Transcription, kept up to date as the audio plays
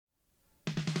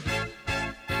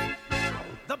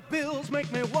Bills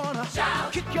make me wanna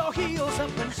kick your heels up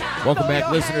and Welcome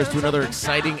back, listeners, to another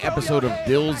exciting episode of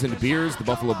Bills and Beers, the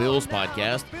Buffalo Bills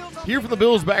podcast. Here from the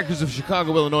Bills backers of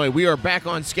Chicago, Illinois, we are back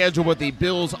on schedule, but the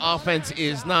Bills offense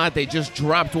is not. They just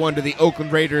dropped one to the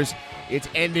Oakland Raiders. It's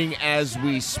ending as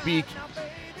we speak.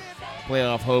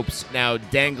 Playoff hopes now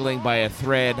dangling by a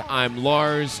thread. I'm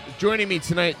Lars. Joining me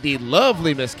tonight, the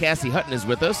lovely Miss Cassie Hutton is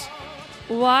with us.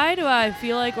 Why do I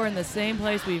feel like we're in the same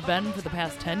place we've been for the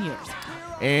past 10 years?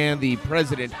 And the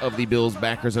president of the Bills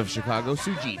backers of Chicago,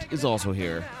 Sujit, is also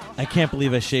here. I can't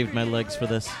believe I shaved my legs for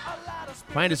this.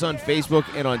 Find us on Facebook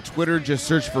and on Twitter. Just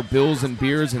search for Bills and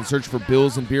Beers and search for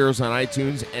Bills and Beers on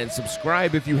iTunes. And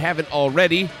subscribe if you haven't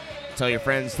already. Tell your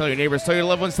friends, tell your neighbors, tell your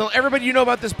loved ones, tell everybody you know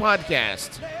about this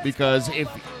podcast. Because if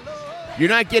you're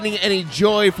not getting any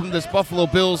joy from this Buffalo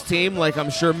Bills team, like I'm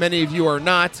sure many of you are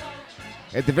not,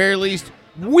 at the very least,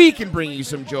 we can bring you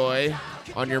some joy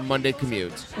on your Monday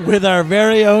commute. With our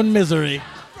very own misery.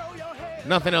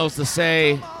 Nothing else to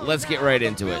say. Let's get right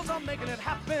into it. I'm making it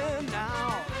happen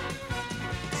now.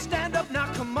 Stand up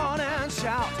now, come on and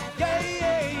shout. Yeah,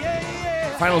 yeah, yeah,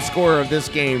 yeah. Final score of this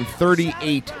game,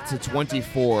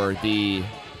 38-24. The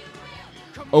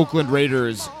Oakland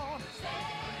Raiders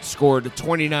scored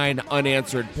 29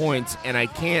 unanswered points, and I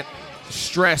can't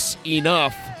stress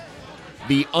enough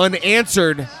the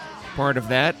unanswered part of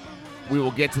that. We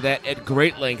will get to that at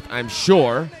great length, I'm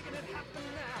sure.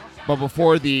 But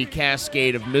before the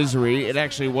cascade of misery, it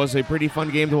actually was a pretty fun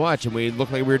game to watch, and we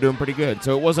looked like we were doing pretty good.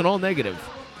 So it wasn't all negative.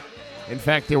 In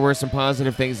fact, there were some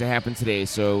positive things that happened today.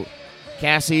 So,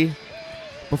 Cassie,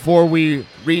 before we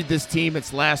read this team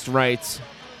its last rites,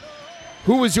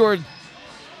 who was your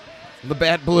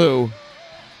Labatt Blue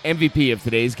MVP of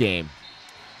today's game?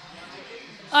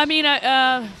 I mean,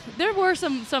 there were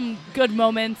some good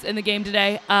moments in the game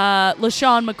today.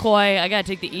 LaShawn McCoy, I got to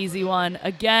take the easy one.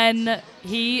 Again,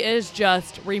 he is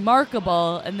just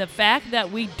remarkable, and the fact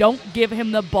that we don't give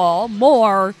him the ball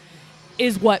more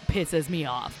is what pisses me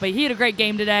off. But he had a great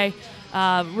game today.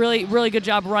 Really, really good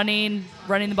job running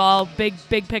the ball, big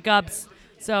pickups.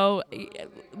 So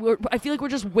I feel like we're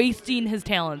just wasting his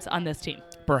talents on this team.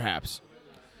 Perhaps.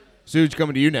 Suge,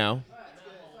 coming to you now.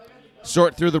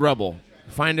 Sort through the rubble.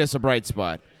 Find us a bright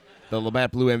spot. The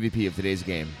Labatt Blue MVP of today's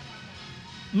game.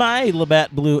 My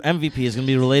Labatt Blue MVP is going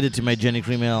to be related to my Jenny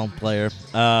Cream Ale player.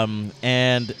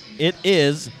 And it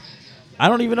is, I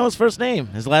don't even know his first name.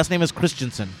 His last name is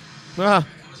Christensen.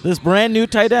 This brand new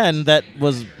tight end that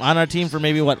was on our team for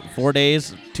maybe,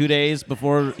 2 days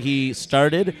before he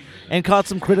started, and caught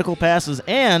some critical passes.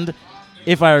 And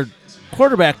if our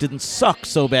quarterback didn't suck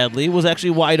so badly, was actually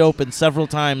wide open several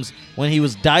times when he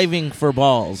was diving for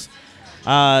balls.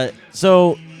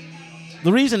 So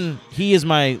the reason he is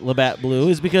my Labatt Blue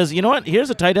is because, you know what?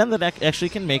 Here's a tight end that actually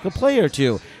can make a play or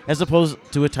two, as opposed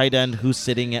to a tight end who's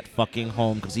sitting at fucking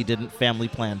home because he didn't family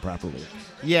plan properly.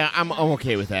 Yeah, I'm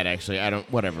okay with that, actually.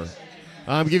 Whatever.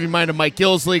 I'm giving mine to Mike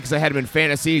Gillisley because I had him in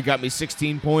fantasy. He got me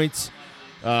 16 points.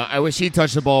 I wish he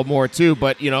touched the ball more, too,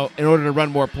 but, in order to run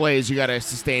more plays, you got to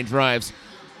sustain drives.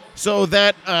 So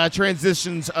that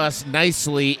transitions us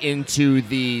nicely into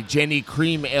the Jenny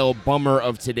Cream Ale bummer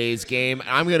of today's game.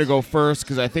 I'm going to go first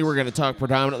because I think we're going to talk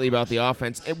predominantly about the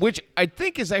offense, which I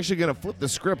think is actually going to flip the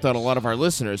script on a lot of our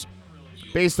listeners.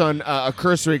 Based on a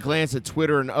cursory glance at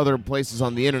Twitter and other places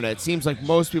on the internet, it seems like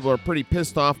most people are pretty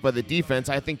pissed off by the defense.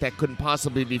 I think that couldn't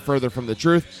possibly be further from the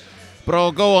truth. But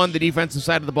I'll go on the defensive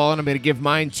side of the ball, and I'm going to give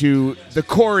mine to the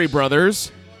Corey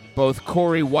brothers, both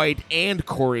Corey White and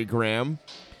Corey Graham.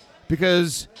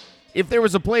 Because if there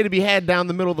was a play to be had down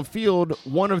the middle of the field,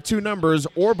 one of two numbers,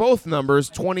 or both numbers,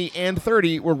 20 and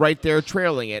 30, were right there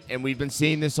trailing it. And we've been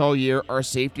seeing this all year. Our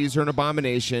safeties are an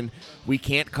abomination. We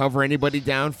can't cover anybody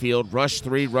downfield. Rush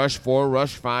 3, rush 4,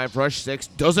 rush 5, rush 6.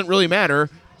 Doesn't really matter.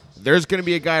 There's going to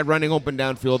be a guy running open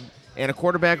downfield. And a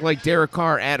quarterback like Derek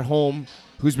Carr at home,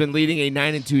 who's been leading a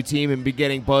 9-2 team and be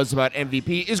getting buzz about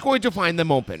MVP, is going to find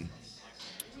them open.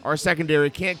 Our secondary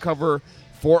can't cover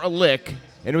for a lick.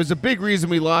 And it was a big reason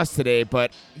we lost today,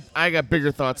 but I got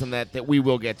bigger thoughts on that we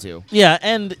will get to. Yeah,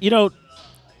 and,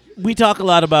 we talk a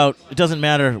lot about it doesn't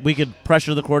matter. We could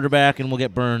pressure the quarterback and we'll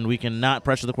get burned. We can not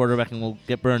pressure the quarterback and we'll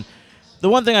get burned. The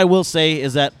one thing I will say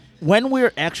is that when we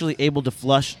were able to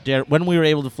flush Derek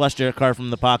Carr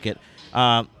from the pocket,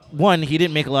 one, he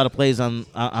didn't make a lot of plays on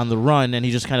the run, and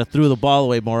he just kind of threw the ball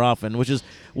away more often, which is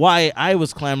why I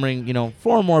was clamoring,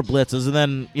 for more blitzes. And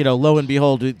then, lo and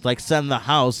behold, we send the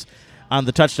house on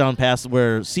the touchdown pass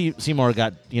where Seymour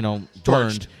got,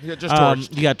 burned. He got just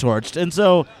torched. He got torched. And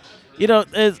so,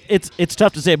 it's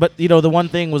tough to say. But, the one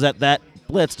thing was that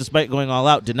blitz, despite going all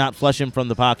out, did not flush him from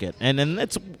the pocket. And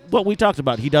it's what we talked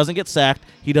about. He doesn't get sacked.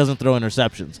 He doesn't throw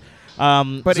interceptions.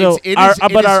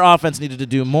 But our offense needed to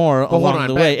do more along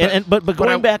the way. But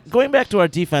going back to our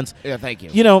defense. Yeah, thank you.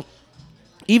 You know,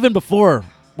 even before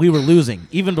we were losing,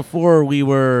 even before we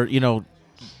were,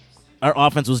 our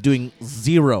offense was doing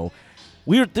zero,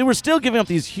 they were still giving up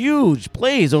these huge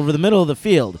plays over the middle of the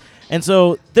field. And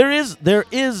so there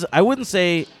is I wouldn't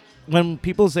say, when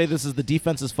people say this is the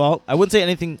defense's fault, I wouldn't say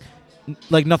anything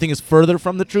like nothing is further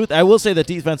from the truth. I will say that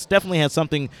defense definitely has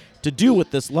something to do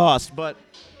with this loss, but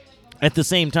at the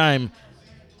same time,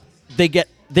 they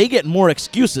get more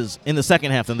excuses in the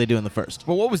second half than they do in the first.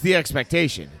 But what was the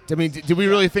expectation? I mean, did we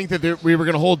really think that we were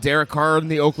going to hold Derek Carr and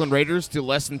the Oakland Raiders to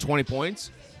less than 20 points?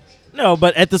 No,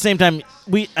 but at the same time,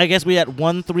 I guess we had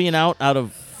 1 3-and-out out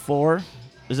of 4.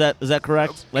 Is that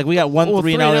correct? Like we got 1 3-and-out. Well,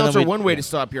 3-and-outs are one way to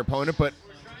stop your opponent, but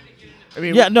I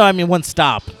mean, one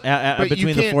stop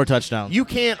between the 4 touchdowns. You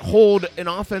can't hold an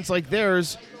offense like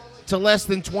theirs to less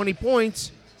than 20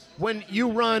 points when you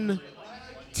run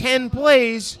 10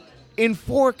 plays in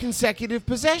 4 consecutive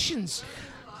possessions.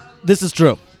 This is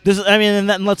true.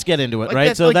 And let's get into it,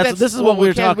 right? So this is what we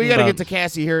were talking about. We got to get to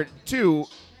Cassie here too.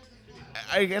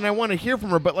 I want to hear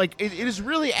from her, but it is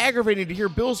really aggravating to hear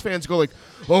Bills fans go like,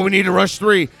 "Oh, we need to rush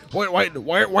 3. Why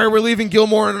are we leaving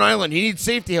Gilmore on an island? He needs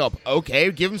safety help." Okay,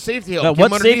 give him safety help.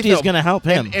 What safety is going to help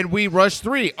him? And we rush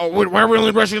 3. Oh, why are we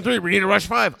only rushing 3? We need to rush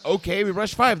 5. Okay, we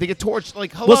rush 5. They get torched.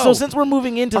 Like, hello. Well, so since we're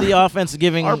moving into the offense,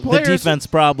 giving the defense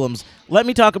problems, let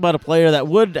me talk about a player that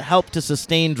would help to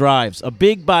sustain drives. A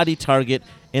big body target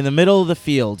in the middle of the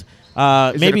field.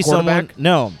 Maybe someone.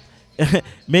 No.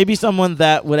 Maybe someone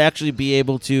that would actually be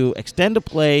able to extend a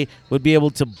play, would be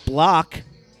able to block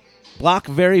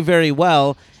very, very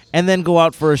well, and then go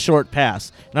out for a short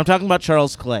pass. And I'm talking about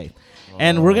Charles Clay.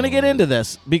 And we're going to get into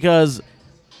this because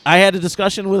I had a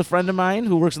discussion with a friend of mine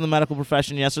who works in the medical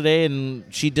profession yesterday, and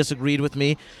she disagreed with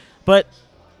me. But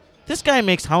this guy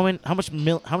makes how many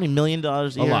 $1 million a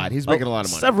year? A lot. He's making a lot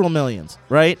of money. Several millions,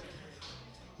 right?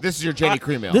 This is your Jenny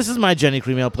Creamale. This is my Jenny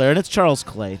Creamale player, and it's Charles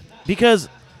Clay. Because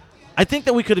I think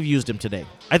that we could have used him today.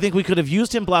 I think we could have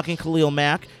used him blocking Khalil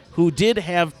Mack, who did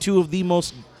have 2 of the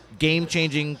most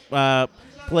game-changing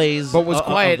plays. But was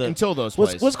quiet until those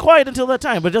plays. Was quiet until that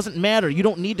time, but it doesn't matter. You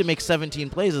don't need to make 17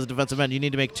 plays as a defensive end. You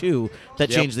need to make 2 that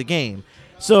change the game.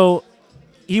 So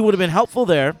he would have been helpful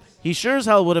there. He sure as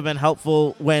hell would have been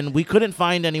helpful when we couldn't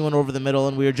find anyone over the middle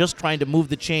and we were just trying to move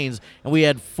the chains and we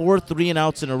had 4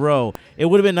 3-and-outs in a row. It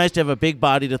would have been nice to have a big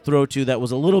body to throw to that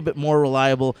was a little bit more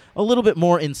reliable, a little bit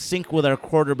more in sync with our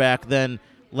quarterback than,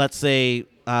 let's say,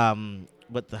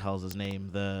 what the hell's his name?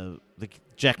 The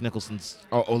Jack Nicholson's.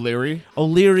 Oh,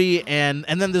 O'Leary, and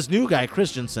then this new guy,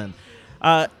 Christensen.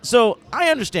 So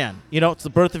I understand. It's the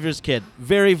birth of his kid.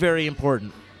 Very, very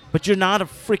important. But you're not a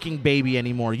freaking baby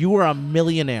anymore. You are a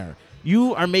millionaire.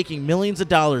 You are making millions of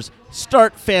dollars.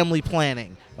 Start family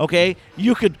planning, okay?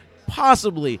 You could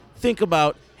possibly think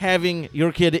about having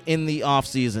your kid in the off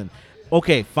season.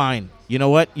 Okay, fine. You know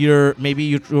what? You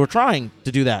were trying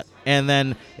to do that, and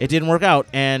then it didn't work out,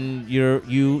 and your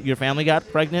family got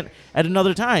pregnant at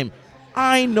another time.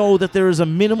 I know that there is a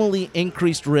minimally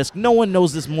increased risk. No one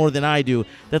knows this more than I do,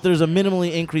 that there's a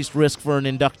minimally increased risk for an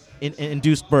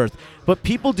induced birth. But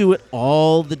people do it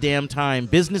all the damn time.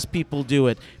 Business people do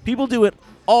it. People do it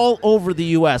all over the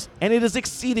U.S., and it is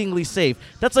exceedingly safe.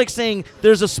 That's like saying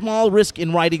there's a small risk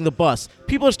in riding the bus.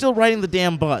 People are still riding the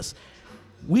damn bus.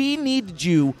 We need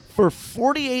you for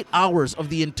 48 hours of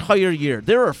the entire year.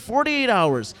 There are 48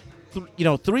 hours.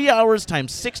 3 hours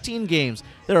times 16 games.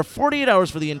 There are 48 hours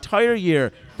for the entire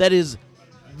year. That is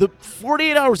the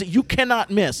 48 hours that you cannot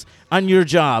miss on your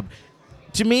job.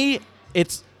 To me,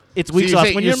 it's weeks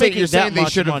off. When you're making that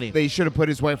much money, they should have put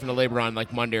his wife into labor on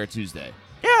like Monday or Tuesday.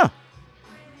 Yeah,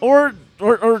 or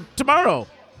tomorrow.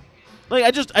 Like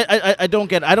I don't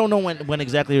get. I don't know when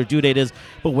exactly her due date is.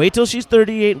 But wait till she's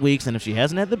 38 weeks, and if she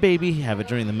hasn't had the baby, have it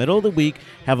during the middle of the week.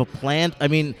 Have a planned.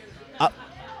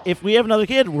 If we have another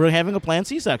kid, we're having a planned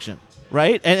C-section,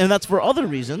 right? And that's for other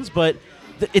reasons, but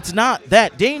it's not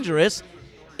that dangerous.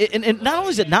 And not only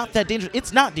is it not that dangerous,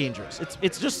 it's not dangerous.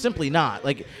 It's just simply not.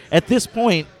 Like, at this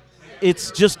point,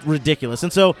 it's just ridiculous.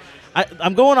 And so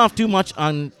I'm going off too much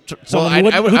on someone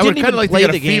who didn't kind even of like play to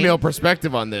get the a game. female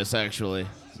perspective on this, actually.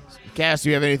 Cass, do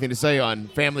you have anything to say on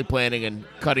family planning and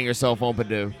cutting yourself open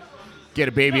to get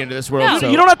a baby into this world? No. So.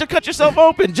 You don't have to cut yourself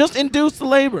open. Just induce the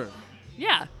labor.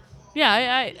 Yeah.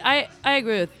 Yeah, I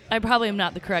agree with. I probably am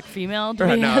not the correct female to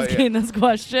be No, asking this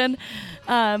question,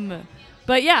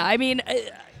 but yeah, I mean,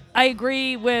 I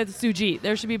agree with Sujeet.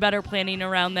 There should be better planning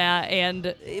around that.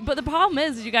 But the problem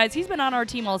is, you guys, he's been on our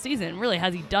team all season. Really,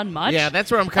 has he done much? Yeah,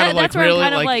 that's where I'm kind of like, really,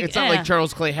 like, it's not like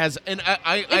Charles Clay has. And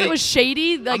if it was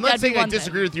shady, like, I'm not saying I thing.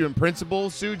 disagree with you in principle,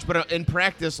 Suge, but in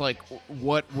practice, like,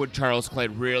 what would Charles Clay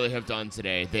really have done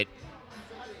today? That,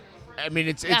 I mean,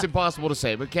 it's impossible to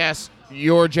say. But Cass,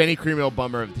 your Jenny Cremel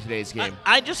bummer of today's game.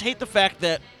 I just hate the fact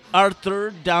that our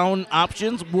third down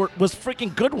options was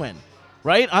freaking Goodwin.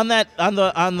 Right on the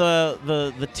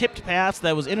tipped pass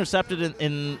that was intercepted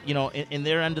in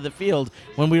their end of the field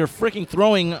when we were freaking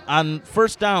throwing on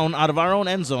first down out of our own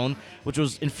end zone, which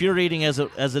was infuriating as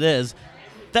it is.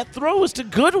 That throw was to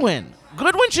Goodwin.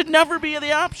 Goodwin should never be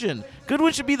the option.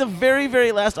 Goodwin should be the very,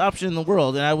 very last option in the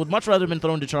world, and I would much rather have been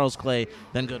thrown to Charles Clay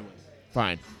than Goodwin.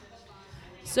 Fine.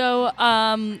 So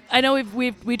I know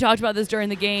we talked about this during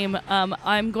the game.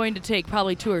 I'm going to take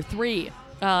probably 2 or 3.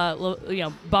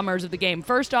 Bummers of the game.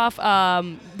 First off,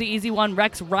 the easy one,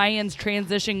 Rex Ryan's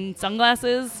transition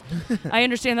sunglasses. I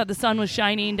understand that the sun was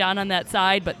shining down on that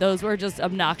side, but those were just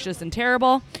obnoxious and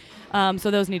terrible.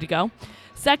 So those need to go.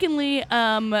 Secondly,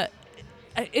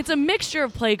 it's a mixture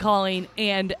of play calling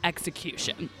and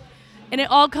execution. And it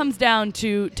all comes down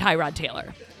to Tyrod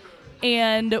Taylor.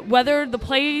 And whether the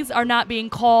plays are not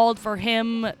being called for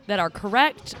him that are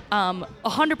correct,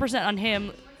 100% on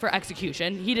him for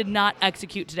execution. He did not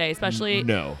execute today, especially in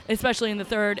the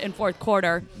third and fourth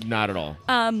quarter. Not at all.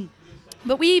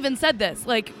 But we even said this,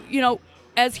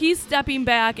 as he's stepping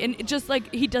back and just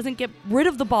like he doesn't get rid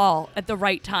of the ball at the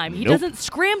right time. He doesn't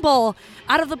scramble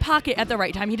out of the pocket at the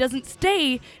right time. He doesn't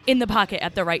stay in the pocket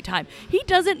at the right time. He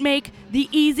doesn't make the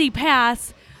easy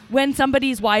pass when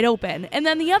somebody's wide open. And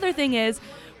then the other thing is,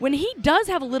 when he does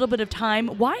have a little bit of time,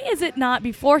 why is it not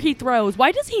before he throws?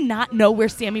 Why does he not know where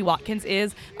Sammy Watkins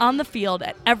is on the field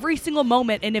at every single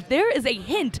moment? And if there is a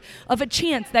hint of a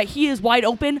chance that he is wide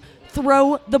open,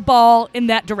 throw the ball in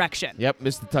that direction. Yep,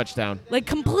 missed the touchdown. Like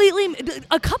completely,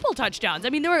 a couple touchdowns. I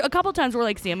mean, there were a couple times where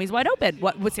like Sammy's wide open.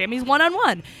 What Sammy's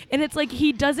one-on-one. And it's like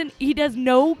he does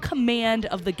no command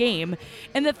of the game.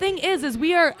 And the thing is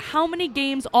we are how many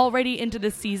games already into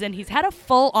this season? He's had a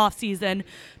full off season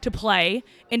to play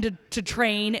and to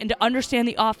train and to understand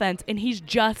the offense, and he's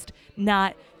just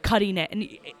not cutting it. And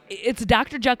it's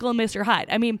Dr. Jekyll and Mr. Hyde.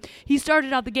 I mean, he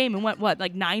started out the game and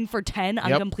went, 9 for 10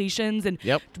 on completions and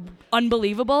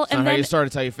unbelievable. It's not how you start,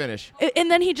 it's how you finish. And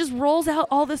then he just rolls out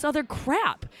all this other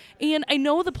crap. And I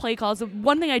know the play calls.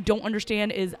 One thing I don't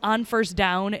understand is on first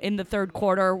down in the third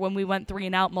quarter when we went 3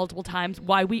 and out multiple times,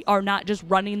 why we are not just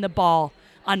running the ball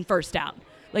on first down.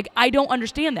 Like, I don't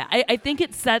understand that. I think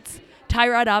it sets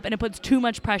Tyrod up, and it puts too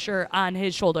much pressure on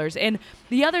his shoulders. And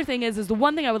the other thing is the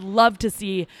one thing I would love to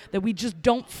see that we just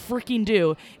don't freaking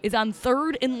do is on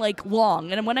third and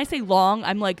long. And when I say long,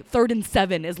 I'm like 3rd and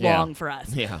 7 is long for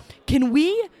us. Yeah. Can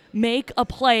we make a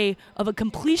play of a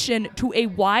completion to a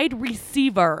wide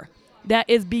receiver that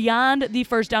is beyond the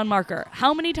first down marker?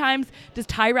 How many times does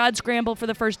Tyrod scramble for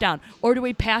the first down? Or do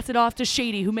we pass it off to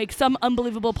Shady, who makes some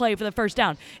unbelievable play for the first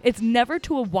down? It's never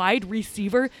to a wide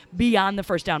receiver beyond the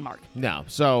first down mark. No.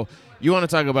 So you want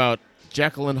to talk about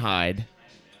Jekyll and Hyde.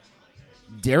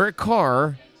 Derek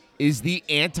Carr is the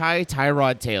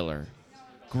anti-Tyrod Taylor.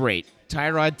 Great.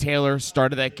 Tyrod Taylor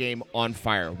started that game on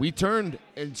fire. We turned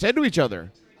and said to each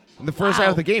other in the first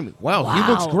half of the game, wow,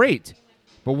 he looks great.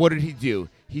 But what did he do?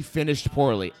 He finished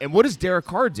poorly. And what does Derek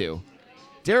Carr do?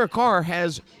 Derek Carr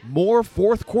has more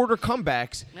fourth quarter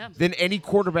comebacks than any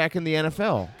quarterback in the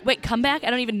NFL. Wait, comeback? I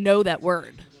don't even know that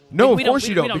word. No, of course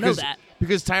you don't. We don't know that.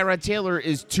 Because Tyrod Taylor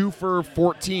is 2 for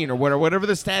 14 or whatever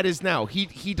the stat is now.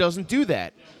 He doesn't do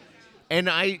that. And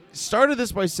I started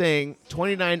this by saying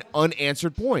 29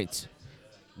 unanswered points.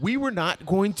 We were not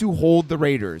going to hold the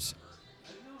Raiders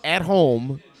at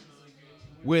home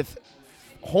with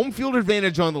home field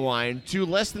advantage on the line to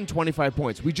less than 25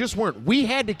 points. We just weren't. We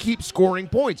had to keep scoring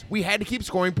points.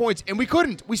 And we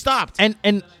couldn't. We stopped.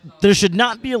 And there should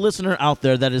not be a listener out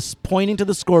there that is pointing to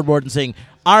the scoreboard and saying,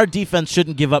 our defense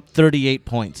shouldn't give up 38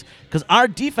 points. Because our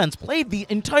defense played the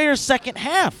entire second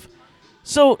half.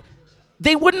 So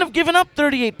they wouldn't have given up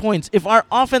 38 points if our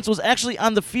offense was actually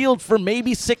on the field for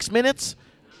maybe 6 minutes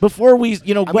before we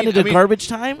went into garbage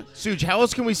time. Suge, how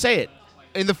else can we say it?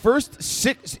 In the first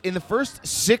six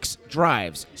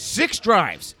drives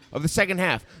of the second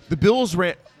half, the Bills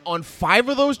ran on 5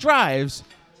 of those drives.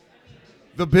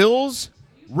 The Bills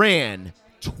ran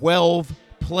 12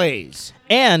 plays,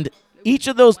 and each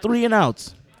of those three and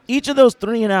outs,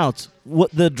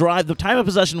 the time of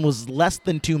possession was less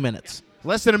than 2 minutes,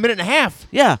 less than a minute and a half.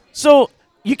 Yeah, so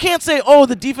you can't say, oh,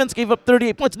 the defense gave up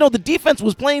 38 points. No, the defense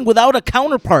was playing without a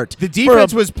counterpart. The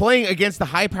defense was playing against the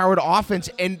high-powered offense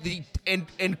and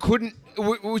couldn't.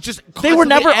 Was just they were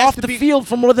never asked off to the be- field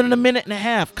for more than a minute and a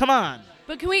half. Come on.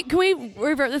 But can we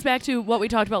revert this back to what we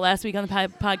talked about last week on the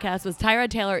podcast? Was Tyrod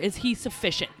Taylor, is he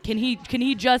sufficient? Can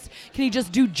he just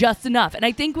do just enough? And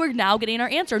I think we're now getting our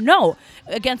answer. No,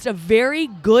 against a very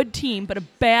good team but a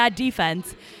bad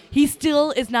defense, he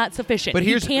still is not sufficient. But he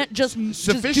here's can't just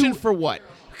sufficient do, for what?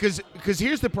 Because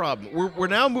here's the problem.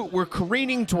 We're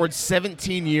careening towards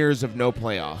 17 years of no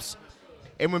playoffs.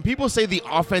 And when people say the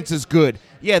offense is good,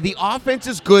 yeah, the offense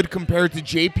is good compared to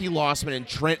J.P. Lossman and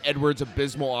Trent Edwards'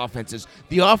 abysmal offenses.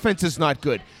 The offense is not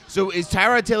good. So is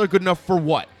Tyrod Taylor good enough for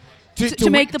what? To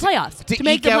make the playoffs. To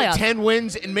make eke the out playoffs. 10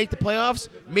 wins and make the playoffs?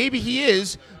 Maybe he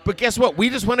is. But guess what?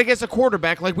 We just went against a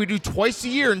quarterback like we do twice a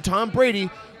year in Tom Brady,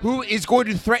 who is going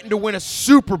to threaten to win a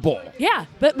Super Bowl. Yeah,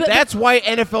 but That's why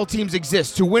NFL teams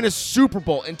exist, to win a Super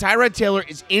Bowl. And Tyrod Taylor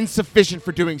is insufficient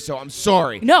for doing so. I'm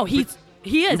sorry. no, he is.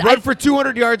 You run for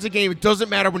 200 yards a game. It doesn't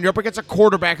matter when you're up against a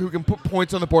quarterback who can put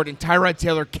points on the board, and Tyrod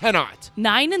Taylor cannot.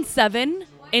 9-7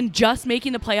 and just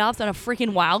making the playoffs on a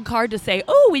freaking wild card to say,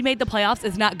 oh, we made the playoffs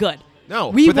is not good.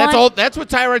 No, but that's what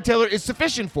Tyrod Taylor is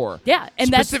sufficient for. Yeah, and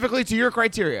specifically to your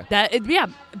criteria.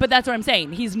 But that's what I'm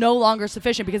saying. He's no longer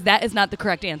sufficient because that is not the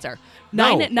correct answer.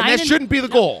 And that shouldn't be the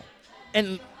goal.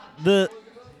 And the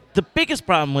biggest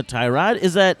problem with Tyrod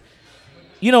is that,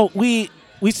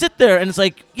 we sit there and it's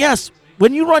like, yes,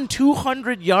 when you run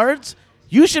 200 yards,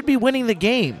 you should be winning the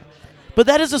game. But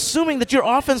that is assuming that your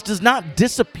offense does not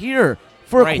disappear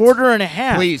for a quarter and a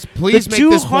half. Please the make this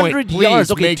point. 200 Please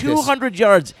yards. Okay, make 200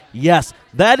 yards. Yes,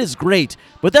 that is great.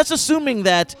 But that's assuming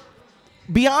that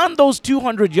beyond those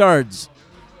 200 yards,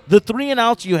 the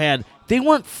 3-and-outs you had, they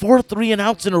weren't 4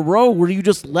 3-and-outs in a row where you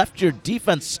just left your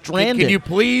defense stranded. Can you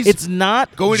please It's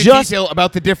not go into just detail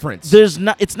about the difference? It's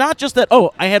not just that,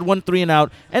 I had 1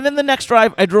 3-and-out, and then the next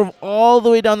drive I drove all the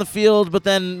way down the field, but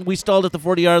then we stalled at the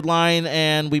 40-yard line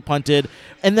and we punted.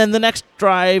 And then the next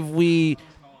drive we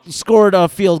scored a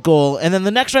field goal, and then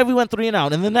the next drive we went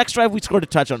 3-and-out, and the next drive we scored a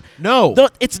touchdown. No.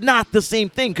 It's not the same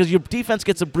thing because your defense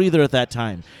gets a breather at that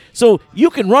time. So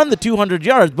you can run the 200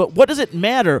 yards, but what does it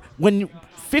matter when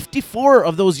 54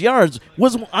 of those yards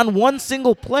was on one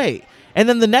single play? And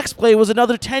then the next play was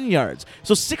another 10 yards.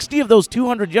 So 60 of those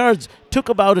 200 yards took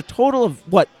about a total of,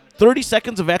 30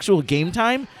 seconds of actual game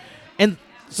time? And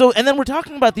then we're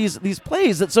talking about these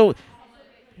plays.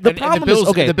 The problem is,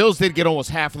 the Bills did get almost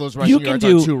half of those rushing yards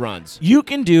on 2 runs. You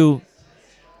can do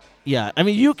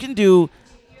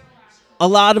a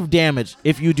lot of damage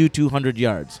if you do 200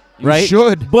 yards, right? You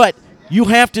should. But you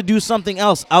have to do something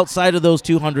else outside of those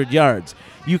 200 yards.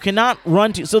 You cannot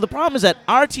run so the problem is that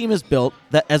our team is built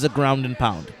as a ground and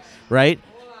pound, right?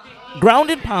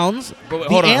 Ground and pounds,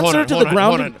 Hold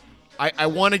on. I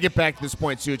want to get back to this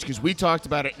point, Such, because we talked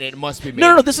about it and it must be made.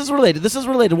 No, this is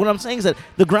related. What I'm saying is that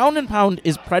the ground and pound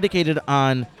is predicated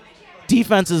on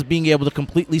defenses being able to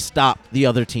completely stop the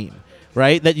other team,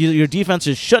 right? That your defense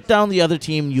is shut down the other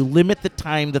team. You limit the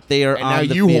time that they are and on now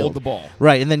the you field. hold the ball.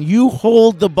 Right, and then you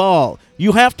hold the ball.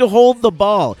 You have to hold the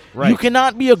ball. Right. You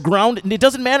cannot be a ground. It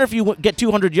doesn't matter if you get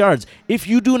 200 yards. If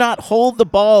you do not hold the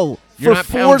ball You're for not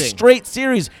 4 pounding. straight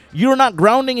series, you're not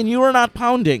grounding and you are not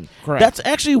pounding. Correct. That's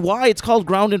actually why it's called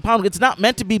ground and pound. It's not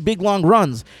meant to be big, long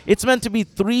runs. It's meant to be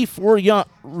 3-4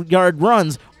 yard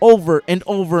runs over and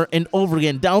over and over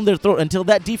again down their throat until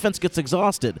that defense gets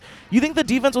exhausted. You think the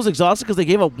defense was exhausted because they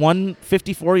gave up 1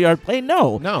 54-yard play?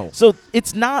 No. So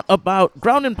it's not about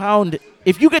ground and pound.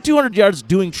 If you get 200 yards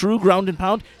doing true ground and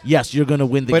pound, yes, you're going to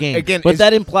win the game. Again, but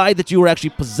that implied that you were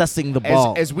actually possessing the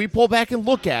ball. As we pull back and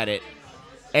look at it,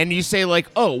 and you say,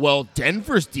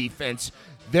 Denver's defense,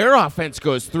 their offense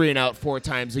goes 3-and-out 4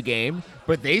 times a game,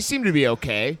 but they seem to be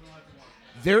okay.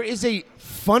 There is a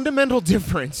fundamental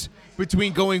difference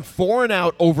between going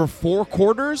 4-and-out over 4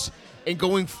 quarters and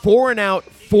going 4-and-out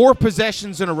 4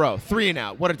 possessions in a row.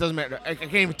 3-and-out. It doesn't matter. I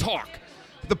can't even talk.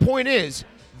 The point is,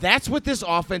 that's what this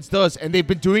offense does, and they've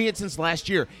been doing it since last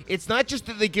year. It's not just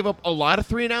that they give up a lot of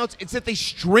 3-and-outs, it's that they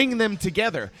string them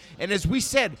together. And as we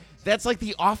said, that's like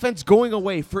the offense going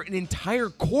away for an entire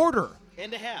quarter.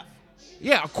 And a half.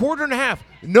 Yeah, a quarter and a half.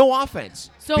 No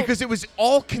offense. So- because it was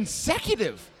all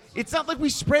consecutive. It's not like we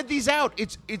spread these out.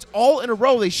 It's all in a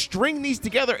row. They string these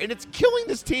together, and it's killing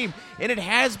this team, and it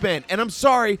has been. And I'm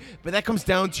sorry, but that comes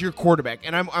down to your quarterback.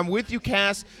 And I'm with you,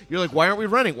 Cass. You're like, why aren't we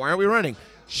running?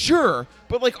 Sure,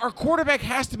 but our quarterback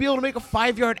has to be able to make a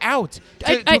 5-yard out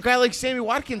to a guy like Sammy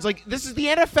Watkins. This is the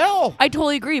NFL. I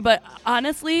totally agree, but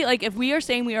honestly, if we are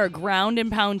saying we are a ground and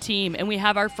pound team and we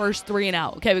have our first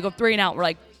 3-and-out, okay, we go 3-and-out, we're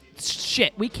like,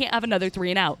 shit, we can't have another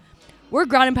 3 and out. We're a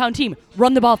ground and pound team.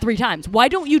 Run the ball 3 times. Why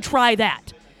don't you try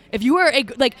that? If you are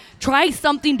try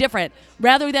something different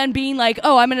rather than being like,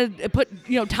 oh, I'm gonna put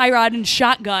Tyrod in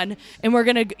shotgun and we're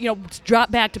gonna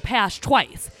drop back to pass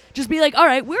twice. Just be like, all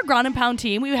right, we're a ground and pound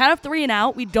team. We have 3 and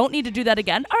out. We don't need to do that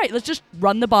again. All right, let's just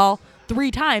run the ball 3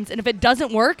 times. And if it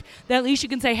doesn't work, then at least you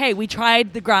can say, hey, we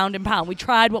tried the ground and pound. We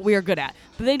tried what we are good at.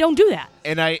 But they don't do that.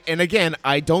 And again,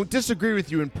 I don't disagree with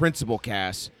you in principle,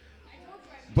 Cass,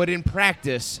 but in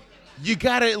practice, you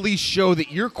got to at least show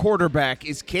that your quarterback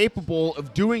is capable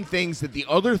of doing things that the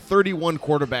other 31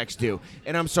 quarterbacks do.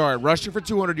 And I'm sorry, rushing for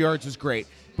 200 yards is great,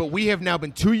 but we have now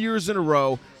been 2 years in a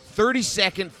row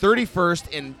 32nd,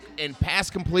 31st in pass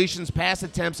completions, pass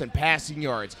attempts, and passing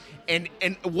yards. And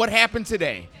what happened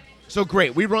today? So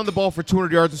great, we run the ball for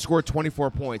 200 yards and score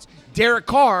 24 points. Derek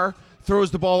Carr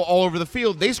throws the ball all over the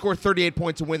field. They score 38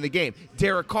 points and win the game.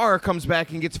 Derek Carr comes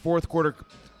back and gets fourth quarter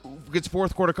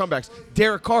comebacks.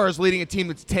 Derek Carr is leading a team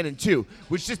that's 10-2,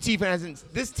 which this team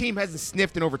hasn't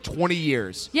sniffed in over 20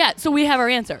 years. Yeah, so we have our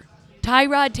answer.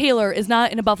 Tyrod Taylor is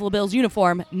not in a Buffalo Bills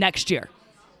uniform next year.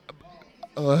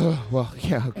 Well,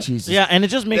 yeah, Jesus. Yeah, and it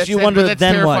just makes you That's wonder that's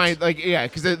then terrifying. what. Like, yeah,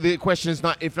 because the question is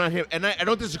not if not him, and I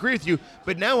don't disagree with you,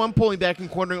 but now I'm pulling back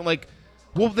and wondering, like,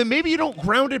 well, then maybe you don't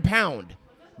ground and pound.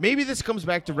 Maybe this comes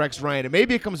back to Rex Ryan, and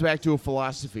maybe it comes back to a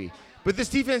philosophy. But this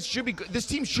team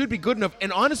should be good enough,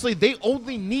 and honestly, they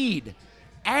only need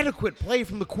adequate play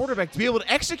from the quarterback to be able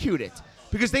to execute it,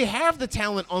 because they have the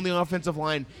talent on the offensive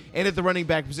line and at the running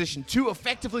back position to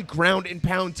effectively ground and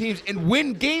pound teams and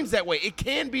win games that way. It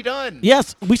can be done.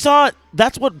 Yes, we saw it.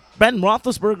 That's what Ben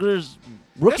Roethlisberger's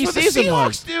rookie That's what season the Seahawks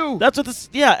was. do. That's what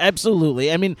yeah,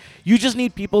 absolutely. I mean, you just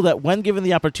need people that, when given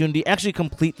the opportunity, actually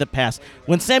complete the pass.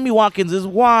 When Sammy Watkins is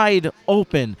wide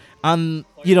open on,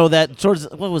 that towards,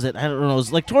 what was it? I don't know. It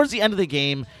was like towards the end of the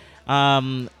game,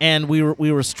 and we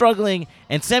were struggling,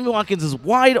 and Sammy Watkins is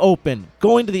wide open,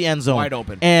 going to the end zone. Wide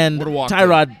open. And Would've walked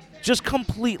Tyrod just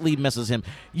completely misses him.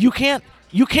 You can't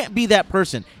be that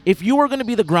person. If you are going to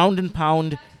be the ground and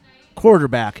pound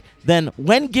quarterback, then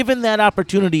when given that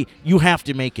opportunity, you have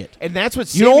to make it. And that's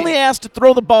what You're only asked to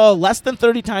throw the ball less than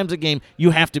 30 times a game. You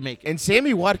have to make it. And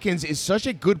Sammy Watkins is such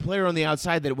a good player on the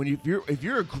outside that if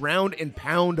you're a ground and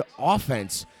pound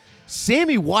offense,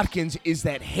 Sammy Watkins is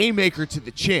that haymaker to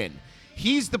the chin.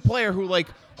 He's the player who, like,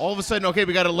 all of a sudden, okay,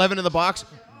 we got 11 in the box,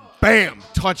 bam,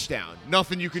 touchdown.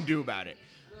 Nothing you can do about it.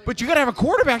 But you got to have a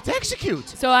quarterback to execute.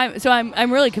 So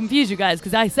I'm really confused, you guys,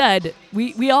 because I said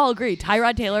we all agree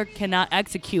Tyrod Taylor cannot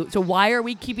execute. So why are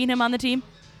we keeping him on the team?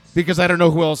 Because I don't know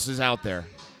who else is out there.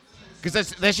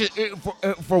 Because that's just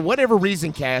for whatever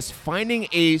reason, Cass, finding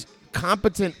a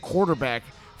competent quarterback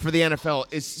for the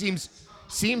NFL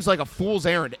seems like a fool's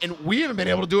errand, and we haven't been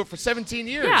able to do it for 17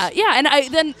 years.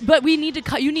 Yeah, but we need to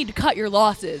cut. You need to cut your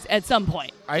losses at some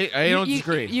point. I don't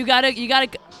disagree. You gotta.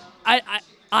 I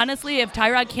honestly, if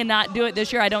Tyrod cannot do it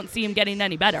this year, I don't see him getting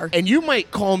any better. And you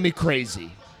might call me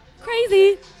crazy.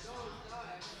 Crazy.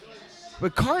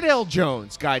 But Cardale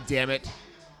Jones, goddammit,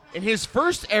 in his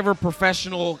first ever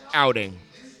professional outing,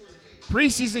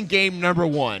 preseason game number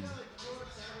 1,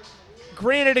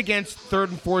 granted against third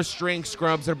and fourth string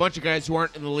scrubs and a bunch of guys who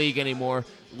aren't in the league anymore,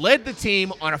 led the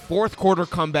team on a fourth quarter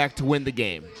comeback to win the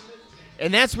game.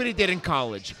 And that's what he did in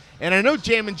college. And I know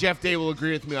Jam and Jeff Day will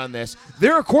agree with me on this.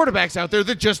 There are quarterbacks out there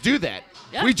that just do that.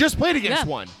 Yeah. We just played against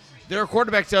one. There are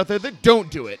quarterbacks out there that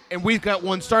don't do it. And we've got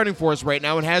one starting for us right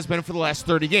now and has been for the last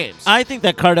 30 games. I think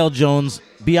that Cardale Jones,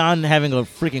 beyond having a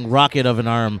freaking rocket of an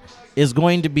arm, is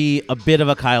going to be a bit of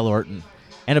a Kyle Orton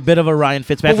and a bit of a Ryan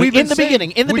Fitzpatrick in the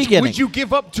beginning. Would you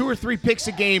give up 2 or 3 picks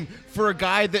a game for a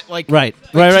guy that, like, right?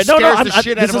 No,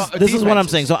 this is what I'm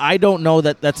saying. So I don't know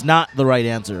that that's not the right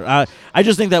answer. I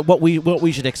just think that what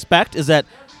we should expect is that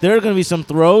there are going to be some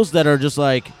throws that are just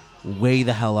like way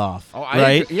the hell off,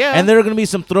 right? Yeah. And there are going to be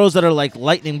some throws that are like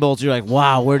lightning bolts. You're like,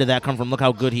 wow, where did that come from? Look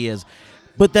how good he is.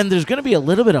 But then there's going to be a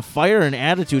little bit of fire and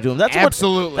attitude to him.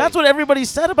 Absolutely. That's what everybody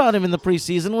said about him in the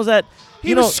preseason was that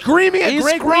he was screaming at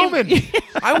Greg Roman.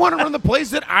 I want to run the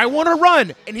plays that I want to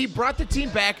run. And he brought the team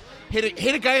back,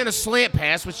 hit a guy in a slant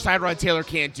pass, which Tyrod Taylor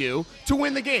can't do, to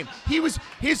win the game. He was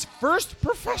his first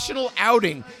professional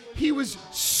outing. He was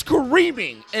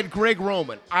screaming at Greg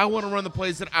Roman, I want to run the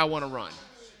plays that I want to run.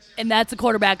 And that's a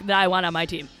quarterback that I want on my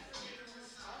team.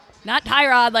 Not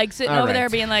Tyrod, like, sitting over there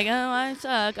being like, oh, I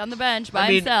suck on the bench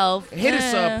by himself. Hit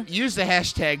us up. Use the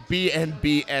hashtag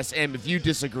BNBSM if you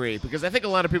disagree, because I think a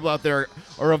lot of people out there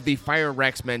are of the Fire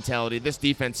Rex mentality, this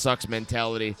defense sucks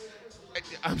mentality.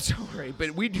 I'm sorry,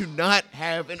 but we do not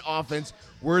have an offense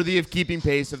worthy of keeping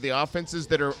pace of the offenses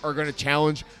that are going to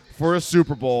challenge for a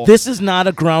Super Bowl. This is not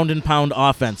a ground and pound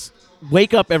offense.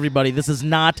 Wake up, everybody. This is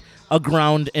not a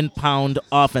ground and pound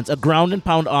offense. A ground and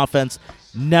pound offense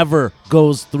never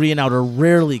goes 3 and out, or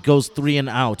rarely goes 3 and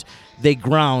out. They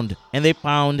ground and they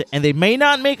pound, and they may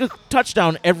not make a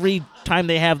touchdown every time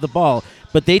they have the ball,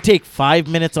 but they take 5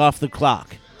 minutes off the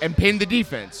clock. And pin the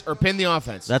defense, or pin the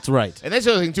offense. That's right. And that's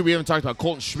the other thing, too, we haven't talked about.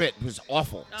 Colton Schmidt was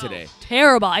awful today.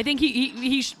 Terrible. I think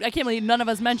I can't believe none of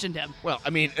us mentioned him. Well,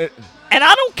 I mean... And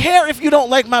I don't care if you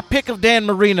don't like my pick of Dan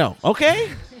Marino,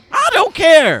 okay? I don't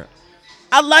care.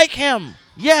 I like him.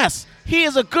 Yes, he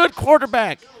is a good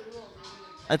quarterback.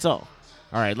 That's all.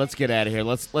 All right, let's get out of here.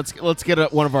 Let's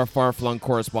get one of our far-flung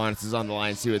correspondents on the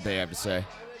line, see what they have to say.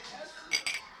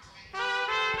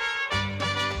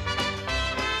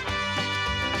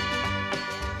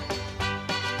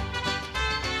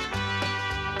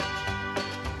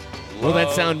 Well,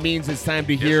 that sound means it's time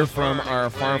to hear from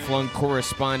our far-flung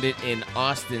correspondent in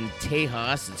Austin,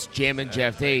 Tejas. It's Jammin'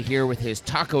 Jeff Day here with his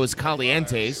Tacos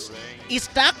Calientes. It's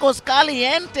tacos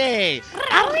caliente.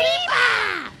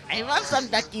 Arriba! I want some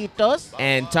taquitos.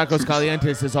 And Tacos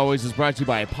Calientes, as always, is brought to you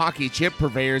by Pocky Chip,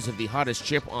 purveyors of the hottest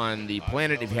chip on the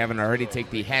planet. If you haven't already,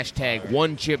 take the hashtag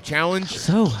 #OneChip Challenge.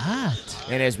 So hot.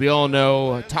 And as we all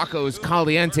know, Tacos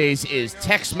Calientes is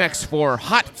Tex-Mex for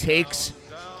hot takes.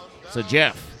 So,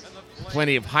 Jeff,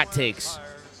 plenty of hot takes,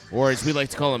 or as we like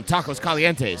to call them, Tacos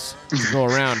Calientes, to go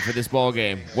around for this ball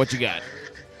game. What you got?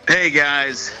 Hey,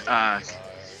 guys.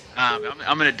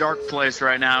 I'm in a dark place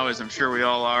right now, as I'm sure we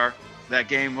all are. That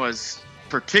game was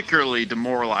particularly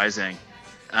demoralizing.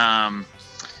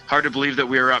 Hard to believe that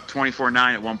we were up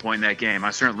 24-9 at one point in that game.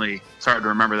 It's hard to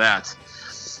remember that.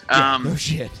 No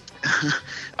shit.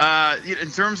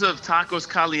 In terms of Tacos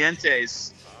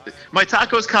Calientes, my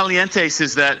Tacos Calientes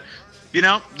is that,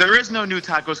 there is no new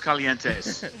Tacos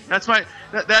Calientes.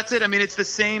 That's it. I mean, it's the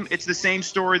same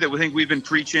story that we think we've been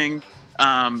preaching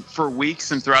for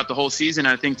weeks and throughout the whole season.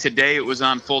 I think today it was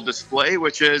on full display,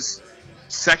 which is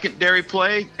secondary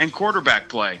play and quarterback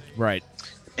play. Right.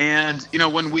 And,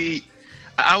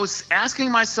 I was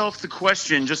asking myself the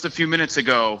question just a few minutes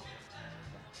ago,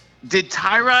 did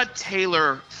Tyrod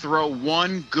Taylor throw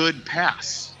one good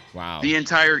pass? Wow. The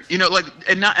entire,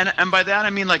 and by that I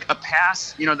mean like a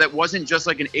pass, that wasn't just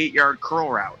like an 8-yard curl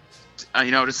route,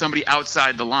 to somebody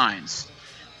outside the lines.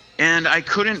 And I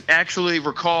couldn't actually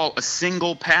recall a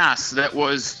single pass that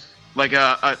was like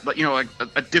a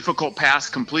difficult pass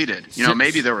completed.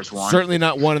 Maybe there was one. Certainly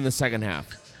not one in the second half.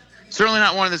 Certainly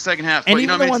not one in the second half. And but,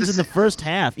 even the ones in the first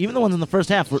half,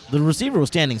 the receiver was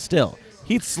standing still.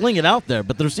 He'd sling it out there,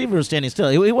 but the receiver was standing still.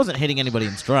 He wasn't hitting anybody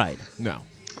in stride. No.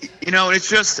 It's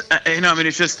just,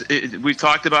 we've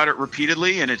talked about it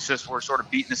repeatedly, and it's just we're sort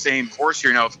of beating the same horse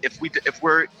here.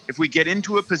 If we get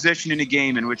into a position in a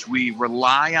game in which we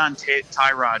rely on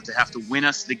Tyrod to have to win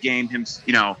us the game,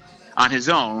 on his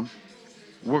own,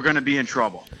 we're going to be in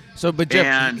trouble. So, but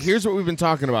Jeff, here's what we've been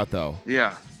talking about, though.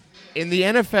 Yeah. In the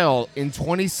NFL in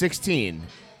 2016,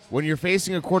 when you're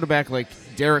facing a quarterback like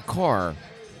Derek Carr,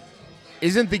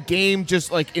 isn't the game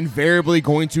just like invariably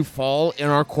going to fall in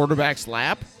our quarterback's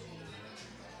lap?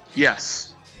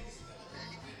 Yes.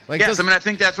 I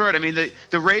think that's right. I mean,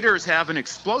 the Raiders have an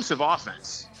explosive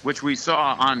offense, which we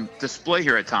saw on display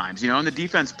here at times. And the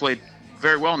defense played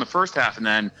very well in the first half, and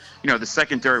then the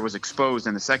secondary was exposed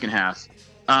in the second half.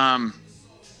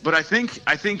 But I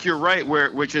think you're right,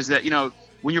 which is that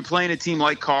when you're playing a team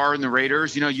like Carr and the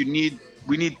Raiders, we need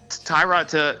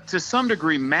Tyrod to some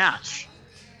degree match.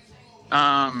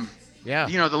 The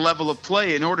level of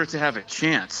play in order to have a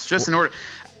chance. Just in order.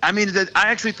 I mean, I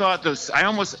actually thought those. I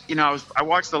almost, I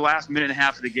watched the last minute and a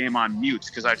half of the game on mute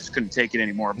because I just couldn't take it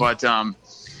anymore. But I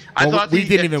thought we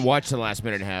didn't even watch the last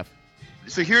minute and a half.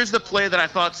 So here's the play that I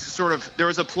thought there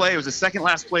was a play. It was the second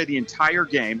last play of the entire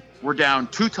game. We're down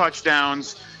 2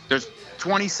 touchdowns. There's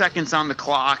 20 seconds on the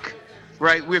clock.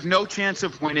 Right, we have no chance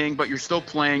of winning, but you're still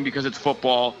playing because it's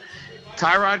football.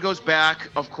 Tyrod goes back,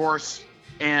 of course,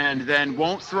 and then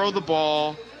won't throw the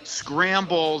ball,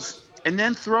 scrambles, and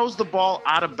then throws the ball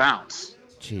out of bounds.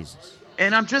 Jesus.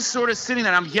 And I'm just sort of sitting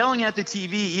there. I'm yelling at the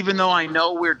TV, even though I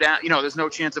know we're down. There's no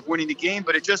chance of winning the game.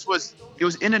 But it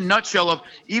was in a nutshell of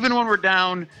even when we're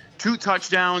down 2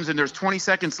 touchdowns and there's 20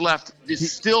 seconds left,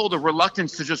 there's still the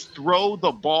reluctance to just throw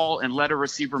the ball and let a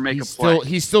receiver make a play.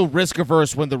 He's still risk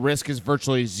averse when the risk is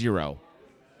virtually zero.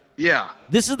 Yeah.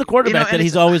 This is the quarterback that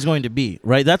he's always going to be,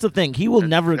 right? That's the thing. He's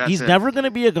never going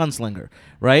to be a gunslinger,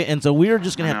 right? And so we are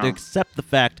just going to have to accept the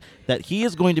fact that he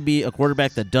is going to be a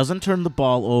quarterback that doesn't turn the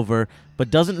ball over,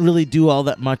 but doesn't really do all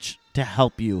that much to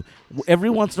help you. Every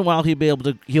once in a while he'll be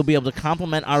able to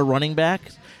complement our running back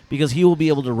because he will be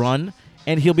able to run,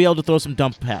 and he'll be able to throw some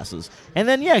dump passes. And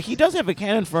then, yeah, he does have a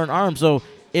cannon for an arm. So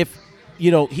if,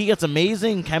 he gets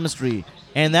amazing chemistry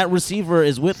and that receiver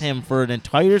is with him for an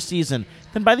entire season,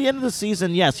 then by the end of the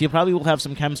season, yes, he probably will have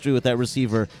some chemistry with that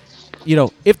receiver.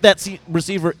 If that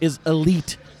receiver is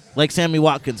elite like Sammy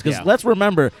Watkins. Because let's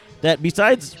remember that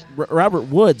besides Robert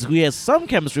Woods, who he has some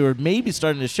chemistry or maybe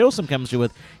starting to show some chemistry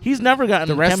with, he's never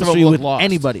gotten chemistry with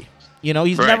anybody.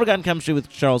 He's never gotten chemistry with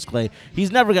Charles Clay.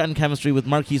 He's never gotten chemistry with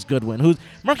Marquise Goodwin.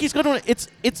 Marquise Goodwin? It's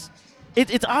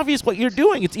obvious what you're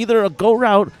doing. It's either a go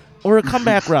route or a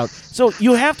comeback route. So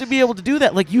you have to be able to do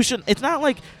that. Like you should. It's not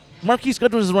like Marquise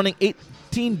Goodwin is running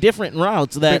 18 different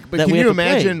routes that. But that can we you have to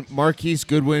imagine play. Marquise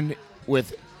Goodwin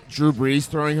with Drew Brees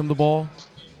throwing him the ball?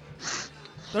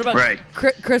 What about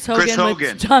Chris Hogan? Chris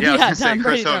Hogan. With Tom, I was gonna Tom say Brady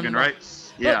Chris Hogan, right?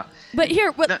 Yeah. But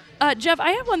here, Jeff,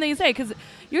 I have one thing to say because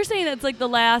you're saying it's like that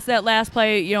last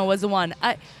play, was the one.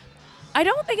 I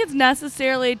don't think it's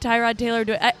necessarily Tyrod Taylor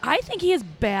doing. I think he has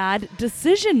bad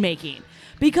decision making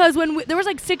because when there was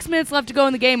like 6 minutes left to go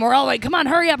in the game, we're all like, "Come on,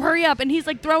 hurry up!" And he's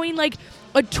like throwing like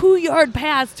a 2-yard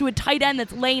pass to a tight end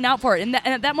that's laying out for it, and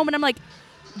at that moment, I'm like,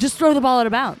 just throw the ball out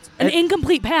of bounds. An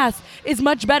incomplete pass is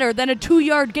much better than a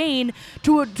 2-yard gain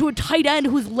to a tight end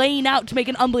who's laying out to make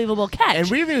an unbelievable catch. And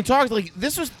we haven't even talked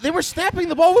they were snapping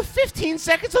the ball with 15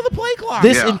 seconds on the play clock.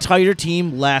 This entire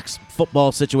team lacks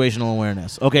football situational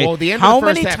awareness. Okay, well, the end how of the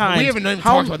first many half, times? we haven't even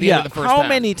talked about the end of the first how half.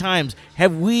 many times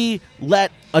have we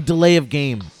let a delay of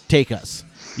game take us?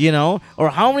 Or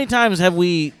how many times have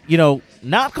we,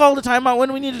 not called a timeout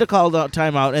when we needed to call a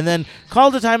timeout and then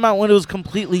called a timeout when it was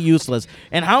completely useless?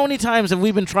 And how many times have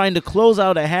we been trying to close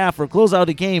out a half or close out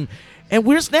a game and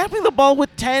we're snapping the ball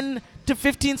with 10 to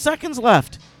 15 seconds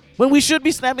left when we should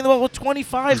be snapping the ball with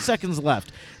 25 seconds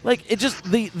left? Like, it just,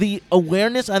 the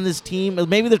awareness on this team,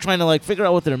 maybe they're trying to, figure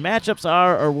out what their matchups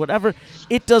are or whatever.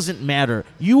 It doesn't matter.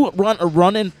 You run a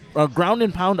ground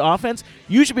and pound offense,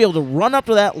 you should be able to run up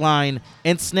to that line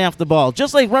and snap the ball.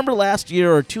 Just like, remember last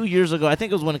year or 2 years ago, I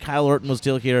think it was when Kyle Orton was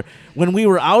still here, when we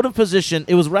were out of position.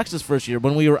 It was Rex's first year,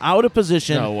 when we were out of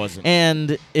position. No, it wasn't.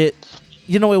 And it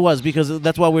was because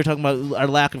that's why we were talking about our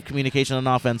lack of communication on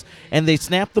offense. And they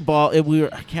snapped the ball.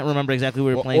 I can't remember exactly who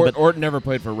we were playing, but Orton never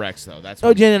played for Rex though. That's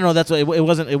no. That's what it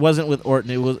wasn't. It wasn't with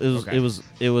Orton. It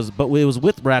was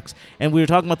with Rex. And we were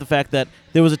talking about the fact that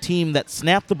there was a team that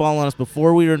snapped the ball on us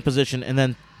before we were in position, and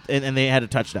then and they had a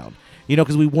touchdown.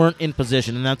 Because we weren't in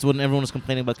position, and that's when everyone was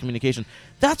complaining about communication.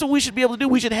 That's what we should be able to do.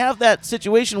 We should have that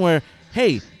situation where,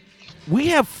 hey, we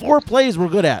have 4 plays we're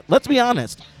good at. Let's be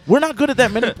honest. We're not good at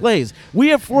that many plays. We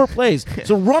have 4 plays.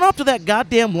 So run up to that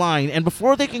goddamn line, and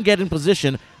before they can get in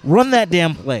position, run that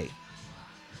damn play.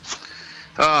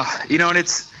 And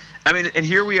and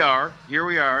here we are,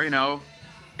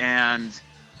 and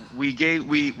we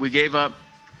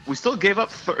still gave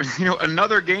up,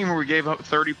 another game where we gave up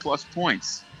 30-plus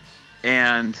points.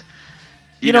 And,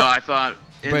 I thought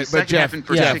in the second half in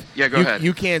particular. Yeah, go ahead.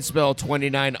 You can't spell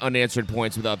 29 unanswered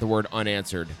points without the word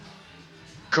unanswered.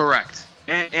 Correct.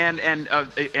 And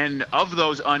of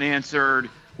those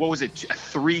unanswered, what was it?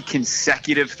 3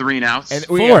 consecutive 3-and-outs?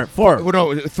 And four.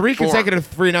 No, 3 consecutive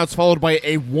 3-and-outs followed by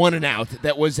a 1-and-out.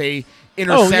 That was a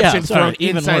interception thrown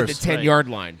inside the 10-yard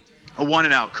line. A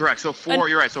 1-and-out, correct. So 4.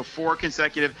 You're right. So 4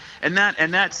 consecutive, and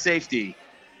that safety.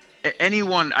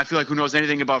 Anyone I feel like who knows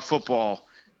anything about football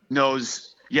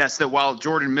knows, yes, that while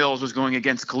Jordan Mills was going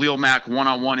against Khalil Mack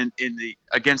one-on-one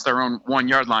against our own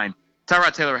 1-yard line,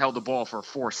 Tyrod Taylor held the ball for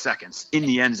 4 seconds in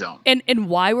the end zone. And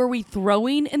why were we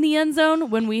throwing in the end zone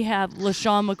when we have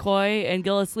LaShawn McCoy and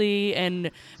Gillislee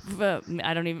and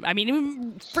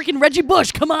even freaking Reggie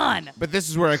Bush? Come on. But this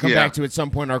is where I come back to. At some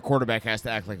point, our quarterback has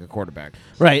to act like a quarterback.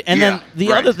 Right. And then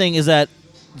the other thing is that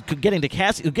getting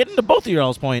to both of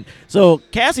y'all's point. So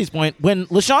Cassie's point, when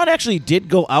LaShawn actually did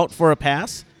go out for a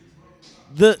pass,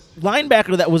 the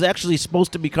linebacker that was actually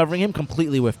supposed to be covering him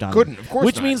completely whiffed on him. Of course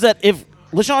Which not. means that if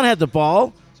LaShawn had the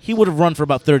ball, he would have run for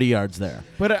about 30 yards there.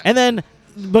 But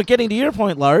getting to your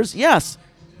point, Lars, yes,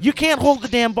 you can't hold the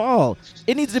damn ball.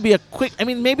 It needs to be a quick.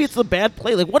 Maybe it's a bad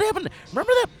play. Like, what happened?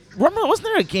 Remember, wasn't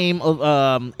there a game of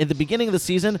at the beginning of the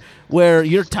season where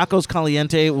your Tacos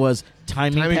Caliente was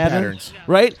timing patterns,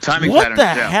 right? What the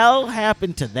hell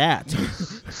happened to that?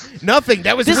 Nothing.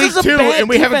 That was This week is a 2, bad and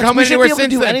we haven't defense. come We should anywhere be able to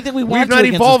since do then. anything we We've want not to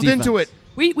against evolved this into it.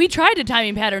 We tried a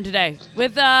timing pattern today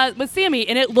with Sammy,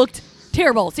 and it looked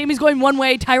terrible. Sammy's going one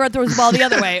way, Tyrod throws the ball the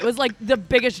other way. It was like the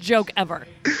biggest joke ever.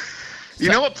 You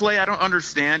know what play I don't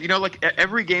understand? Like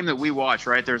every game that we watch,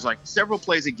 right, there's like several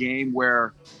plays a game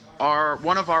where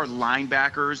one of our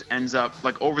linebackers ends up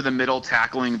like over the middle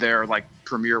tackling their like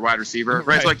premier wide receiver,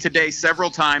 right? So like today, several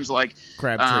times, like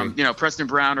Crabtree. Preston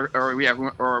Brown or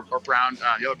Brown,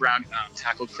 the other Brown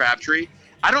tackled Crabtree.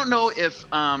 I don't know if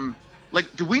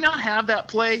like, do we not have that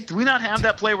play? Do we not have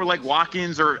that play where like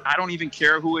Watkins or I don't even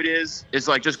care who it is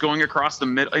like just going across the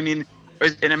middle? I mean,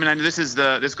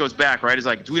 this goes back, right? It's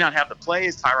like, do we not have the play?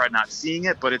 Is Tyrod not seeing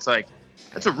it? But it's like,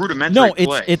 that's a rudimentary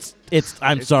play.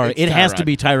 I'm sorry. It has to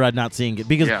be Tyrod not seeing it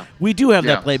because we do have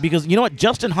that play. Because you know what?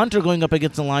 Justin Hunter going up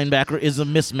against a linebacker is a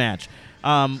mismatch.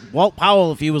 Walt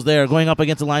Powell, if he was there, going up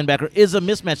against a linebacker is a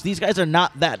mismatch. These guys are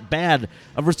not that bad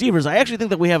of receivers. I actually think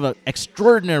that we have an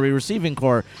extraordinary receiving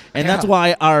core, and that's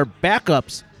why our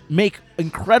backups make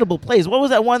incredible plays. What was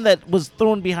that one that was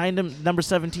thrown behind him, number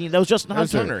 17? That was Justin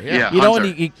Hunter. Yeah, you know, Hunter.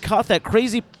 and he caught that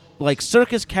crazy like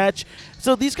circus catch.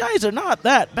 So these guys are not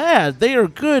that bad. They are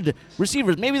good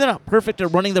receivers. Maybe they're not perfect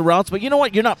at running the routes, but you know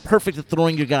what? You're not perfect at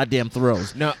throwing your goddamn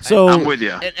throws. No, so I'm with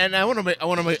you. And I want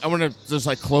to just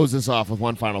like close this off with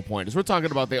one final point. As we're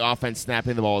talking about the offense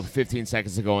snapping the ball with 15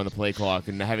 seconds to go on the play clock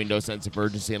and having no sense of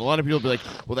urgency, and a lot of people will be like,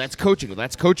 "Well, that's coaching. Well,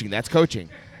 that's coaching. That's coaching."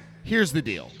 Here's the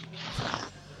deal.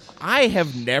 I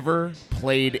have never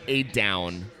played a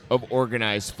down of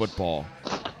organized football,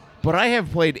 but I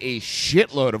have played a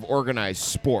shitload of organized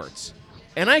sports.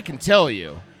 And I can tell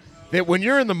you that when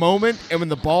you're in the moment and when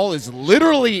the ball is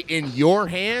literally in your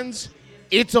hands,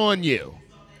 it's on you.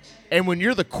 And when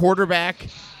you're the quarterback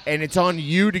and it's on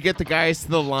you to get the guys to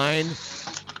the line,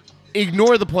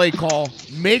 ignore the play call,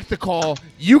 make the call.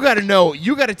 You got to know,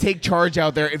 you got to take charge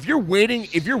out there. If you're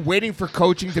waiting for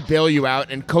coaching to bail you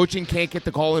out and coaching can't get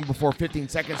the call in before 15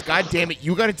 seconds, God damn it,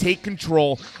 you got to take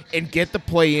control and get the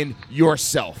play in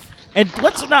yourself. And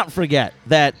let's not forget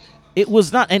that it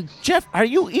was not. And Jeff, are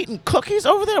you eating cookies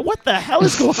over there? What the hell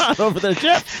is going on over there,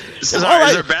 Jeff? Is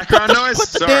there background noise?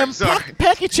 Put the damn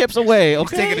packet chips away.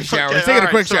 Okay. He's taking a shower. Okay, He's taking a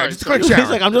quick sorry, shower. Just a quick shower. He's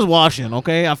like, I'm just washing.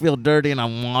 Okay, I feel dirty and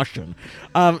I'm washing.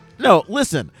 No,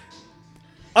 listen.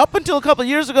 Up until a couple of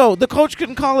years ago, the coach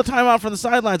couldn't call a timeout from the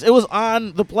sidelines. It was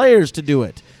on the players to do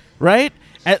it, right?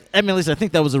 I mean, at least I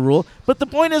think that was a rule. But the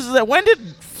point is that when did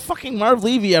fucking Marv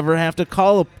Levy ever have to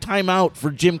call a timeout for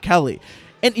Jim Kelly?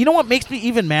 And you know what makes me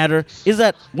even madder is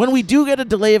that when we do get a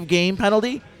delay of game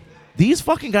penalty, these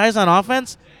fucking guys on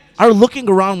offense are looking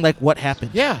around like, what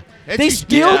happened? Yeah. They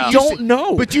still don't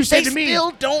know. But you said they to me,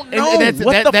 still don't know what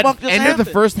the fuck just end happened. of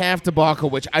the first half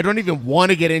debacle, which I don't even want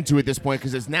to get into at this point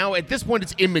because at this point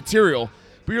it's immaterial.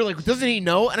 But you're like, doesn't he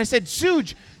know? And I said,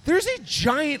 Suge, there's a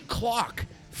giant clock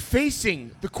facing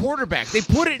the quarterback. They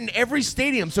put it in every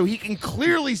stadium so he can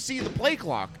clearly see the play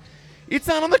clock. It's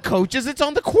not on the coaches. It's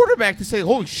on the quarterback to say,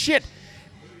 holy shit.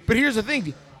 But here's the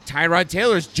thing. Tyrod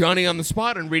Taylor's Johnny on the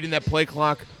spot and reading that play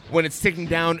clock when it's ticking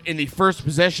down in the first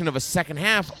possession of a second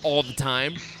half all the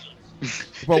time.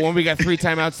 But when we got 3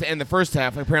 timeouts to end the first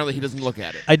half, apparently he doesn't look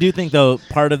at it. I do think, though,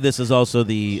 part of this is also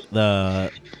the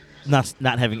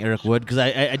not having Eric Wood, because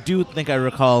I do think I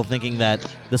recall thinking that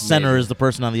the center is the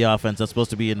person on the offense that's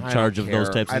supposed to be in charge of those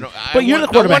types of things. But you're the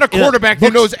quarterback. I want a quarterback who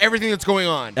knows everything that's going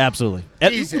on. Absolutely.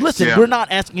 Jesus. Listen, Yeah. we're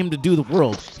not asking him to do the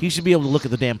world. He should be able to look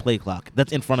at the damn play clock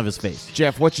that's in front of his face.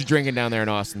 Jeff, what you drinking down there in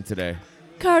Austin today?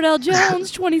 Cardell Jones,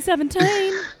 2017.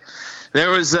 There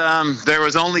was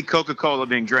only Coca-Cola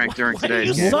being drank during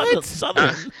today's game.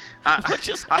 Southern. I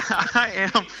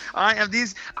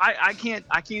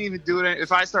can't even do it.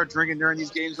 If I start drinking during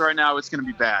these games right now, it's going to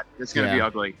be bad. It's going to be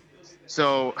ugly.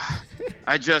 So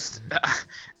I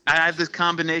have this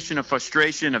combination of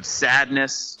frustration, of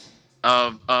sadness,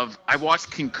 of I watched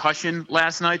Concussion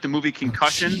last night, the movie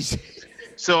Concussion.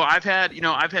 So I've had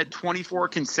 24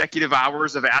 consecutive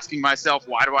hours of asking myself,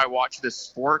 why do I watch this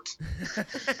sport?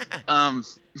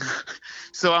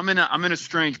 So I'm in a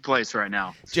strange place right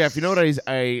now. Jeff, you know what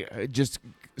I just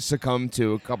succumbed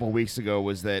to a couple of weeks ago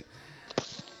was that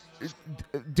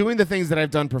doing the things that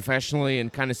I've done professionally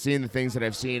and kind of seeing the things that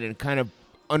I've seen and kind of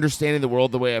understanding the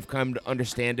world the way I've come to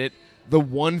understand it, the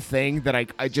one thing that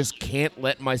I just can't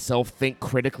let myself think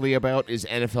critically about is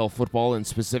NFL football and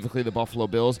specifically the Buffalo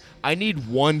Bills. I need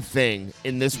one thing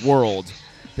in this world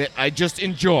that I just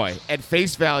enjoy at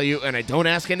face value and I don't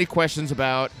ask any questions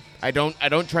about. I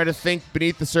don't try to think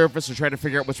beneath the surface or try to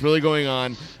figure out what's really going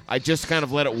on. I just kind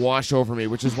of let it wash over me,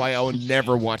 which is why I will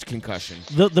never watch Concussion.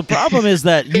 The problem is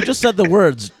that you just said the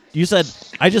words. You said,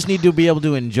 I just need to be able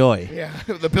to enjoy. Yeah,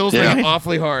 the Bills make it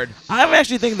awfully hard. I'm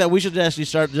actually thinking that we should actually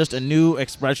start just a new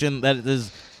expression that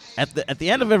is at the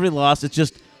end of every loss, it's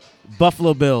just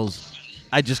Buffalo Bills.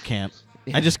 I just can't.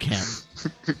 I just can't.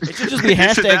 It should just be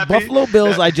hashtag Buffalo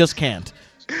Bills. I just can't.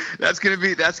 That's gonna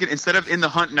instead of in the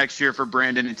hunt next year for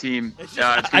Brandon and team. It's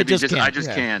I just can't. I just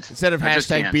can't. Instead of I just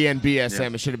hashtag can't.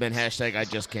 BNBSM, it should have been hashtag I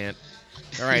just can't.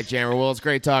 All right, Jammer. Well, it's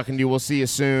great talking to you. We'll see you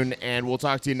soon, and we'll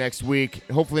talk to you next week.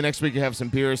 Hopefully next week you have some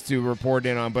beers to report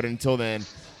in on, but until then,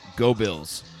 go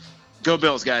Bills. Go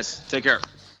Bills, guys. Take care.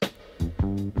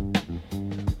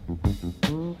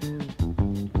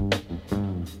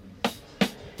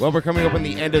 Well, we're coming up on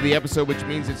the end of the episode, which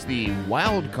means it's the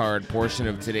wild card portion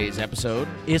of today's episode.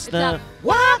 It's the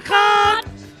wild card.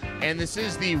 And this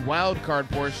is the wild card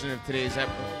portion of today's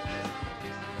episode.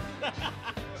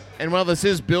 And while this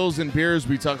is Bills and Beers,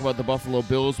 we talk about the Buffalo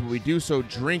Bills, but we do so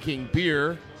drinking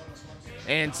beer.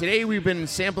 And today we've been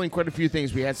sampling quite a few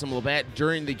things. We had some Labatt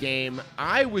during the game.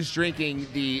 I was drinking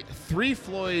the Three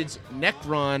Floyds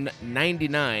Necron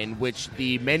 99, which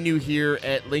the menu here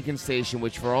at Lincoln Station,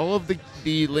 which for all of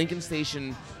the Lincoln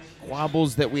Station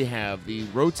quabbles that we have, the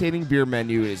rotating beer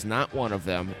menu is not one of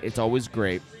them. It's always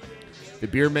great. The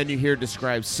beer menu here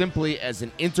describes simply as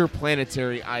an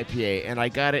interplanetary IPA, and I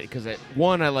got it because,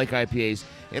 one, I like IPAs,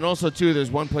 and also, two,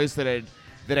 there's one place that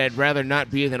I'd rather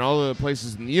not be than all of the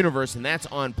places in the universe, and that's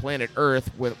on planet Earth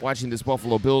with watching this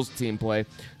Buffalo Bills team play.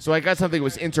 So I got something that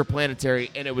was interplanetary,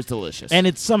 and it was delicious. And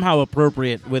it's somehow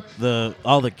appropriate with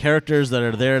all the characters that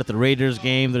are there at the Raiders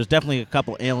game. There's definitely a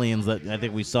couple aliens that I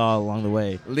think we saw along the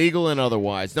way. Legal and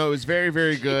otherwise. No, it was very,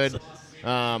 very good.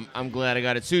 I'm glad I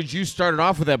got it. Suj, you started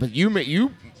off with that, but you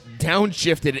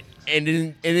downshifted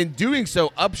and in doing so,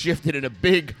 upshifted in a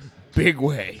big, big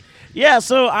way. Yeah,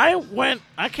 so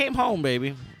I came home,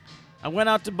 baby. I went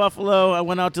out to Buffalo. I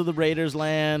went out to the Raiders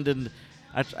land, and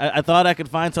I thought I could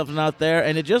find something out there,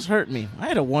 and it just hurt me. I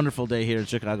had a wonderful day here in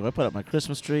Chicago. I put up my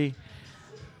Christmas tree.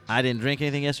 I didn't drink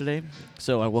anything yesterday,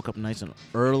 so I woke up nice and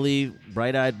early,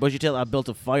 bright-eyed, bushy-tailed. I built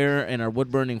a fire in our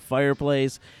wood-burning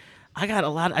fireplace.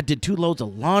 I did 2 loads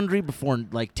of laundry before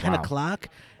like 10 o'clock.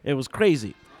 It was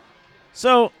crazy.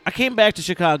 So I came back to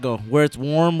Chicago where it's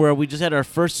warm, where we just had our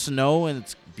first snow, and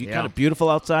it's kind of beautiful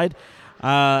outside.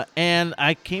 And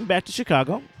I came back to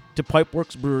Chicago to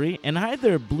Pipeworks Brewery, and I had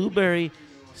their blueberry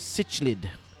Cichlid.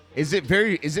 Is it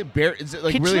like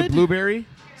Cichlid? really blueberry?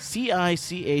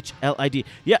 Cichlid.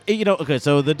 Yeah, okay,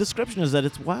 so the description is that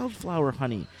it's wildflower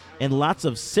honey and lots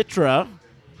of Citra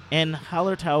and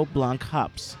Hallertau Blanc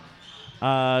hops.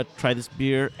 Try this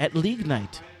beer at League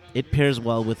Night. It pairs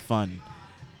well with fun.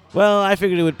 Well, I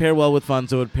figured it would pair well with fun,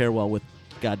 so it would pair well with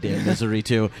goddamn misery,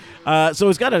 too. So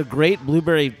it's got a great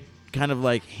blueberry kind of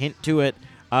like hint to it,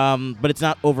 but it's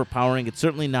not overpowering. It's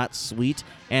certainly not sweet,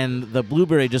 and the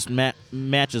blueberry just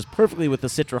matches perfectly with the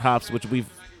Citra hops, which we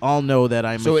all know that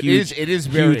I'm a huge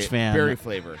fan. Berry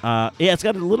flavor. Yeah, it's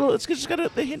got a little. It's just got a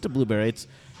hint of blueberry. It's.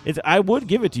 I would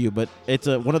give it to you, but it's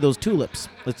one of those tulips.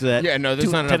 It's that. Yeah, no,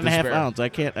 there's not enough 10.5 ounce. I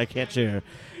can't share.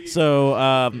 So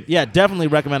yeah, definitely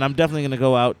recommend. I'm definitely going to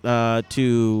go out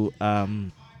to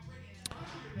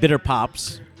Bitter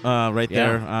Pops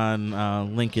there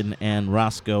on Lincoln and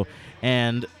Roscoe,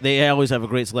 and they always have a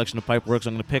great selection of Pipeworks.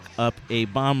 I'm going to pick up a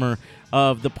bomber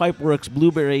of the Pipeworks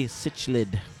Blueberry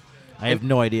Cichlid. I have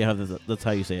no idea how that's how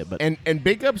you say it, but and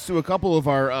big ups to a couple of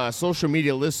our social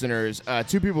media listeners.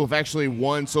 2 people have actually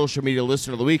won Social Media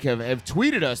Listener of the Week. Have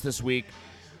tweeted us this week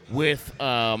with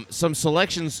some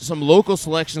selections, some local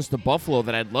selections to Buffalo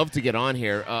that I'd love to get on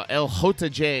here. El Jota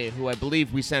J, who I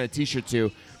believe we sent a T-shirt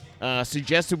to,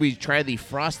 suggested we try the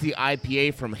Frosty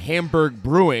IPA from Hamburg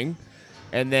Brewing,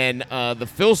 and then the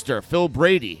Philster, Phil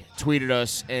Brady, tweeted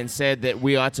us and said that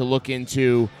we ought to look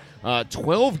into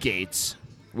 12 Gates,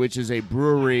 which is a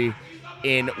brewery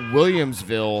in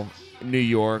Williamsville, New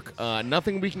York.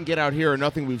 Nothing we can get out here or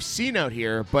nothing we've seen out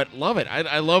here, but love it.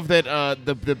 I love that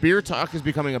the beer talk is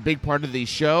becoming a big part of the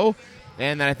show,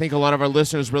 and that I think a lot of our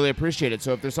listeners really appreciate it.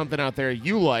 So if there's something out there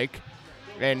you like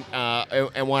and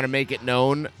want to make it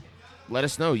known, let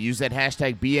us know. Use that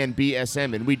hashtag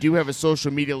BNBSM. And we do have a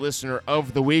Social Media Listener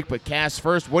of the Week, but Cass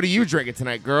first, what are you drinking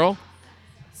tonight, girl?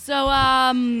 So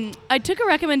I took a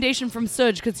recommendation from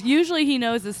Suj because usually he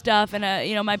knows his stuff, and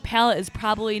my palate is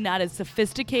probably not as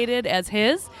sophisticated as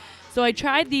his. So I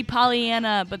tried the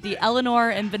Pollyanna, but the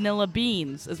Eleanor and Vanilla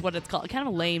Beans is what it's called. Kind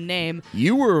of a lame name.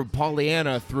 You were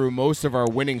Pollyanna through most of our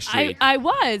winning streak. I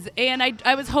was, and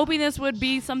I was hoping this would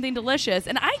be something delicious.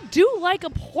 And I do like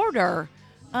a porter.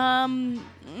 No?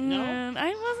 I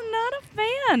was not a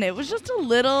fan. It was just a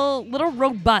little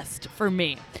robust for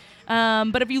me.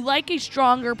 But if you like a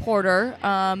stronger porter,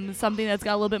 something that's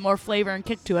got a little bit more flavor and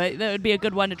kick to it, that would be a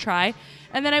good one to try.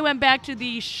 And then I went back to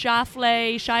the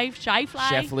Schäffle.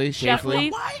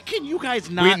 Why can you guys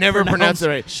not We never pronounce it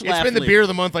right. Schlafly? It's been the beer of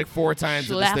the month like 4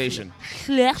 times at the station.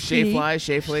 Schläffle.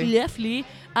 Schäffle.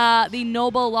 the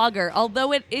Noble Lager,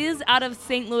 although it is out of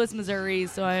St. Louis, Missouri,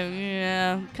 so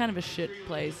kind of a shit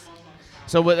place.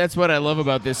 So that's what I love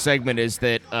about this segment is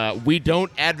that we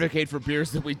don't advocate for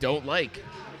beers that we don't like.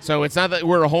 So it's not that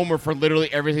we're a homer for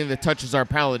literally everything that touches our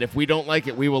palate. If we don't like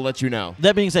it, we will let you know.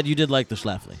 That being said, you did like the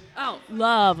Schlafly. Oh,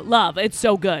 love. It's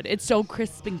so good. It's so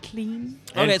crisp and clean.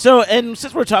 Okay, so and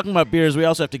since we're talking about beers, we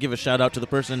also have to give a shout out to the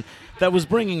person that was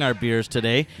bringing our beers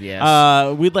today.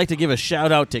 Yes. We'd like to give a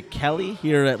shout out to Kelly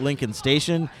here at Lincoln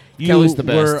Station. You Kelly's the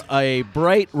best. were a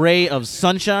bright ray of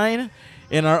sunshine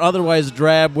in our otherwise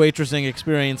drab waitressing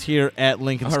experience here at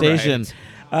Lincoln All Station.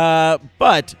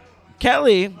 But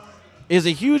Kelly is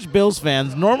a huge Bills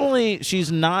fan. Normally, she's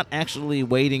not actually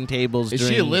waiting tables. Is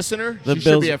during she a listener? The She Bills.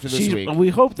 should be after this week. We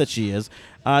hope that she is.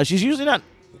 She's usually not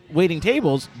waiting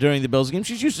tables during the Bills game.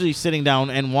 She's usually sitting down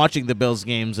and watching the Bills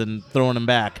games and throwing them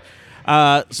back.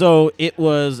 So it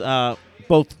was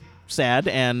both sad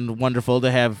and wonderful to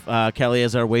have Kelly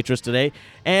as our waitress today.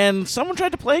 And someone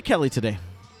tried to play Kelly today.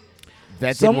 That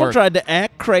didn't Someone work. tried to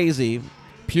act crazy,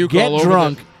 Puke get all over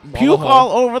drunk, the puke hall.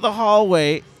 all over the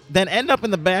hallway, then end up in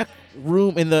the back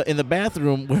room in the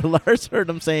bathroom where Lars heard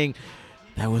him saying,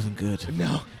 "That wasn't good.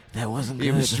 No, That wasn't he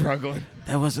good. was struggling.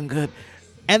 That wasn't good."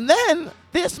 And then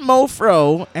this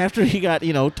mofro, after he got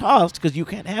tossed because you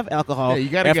can't have alcohol Yeah, you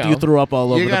gotta after go. you threw up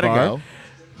all over You the gotta bar, go.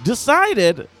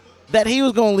 decided that he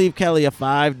was going to leave Kelly a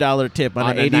 $5 tip on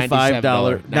On an a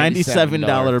 $97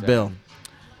 $97 bill.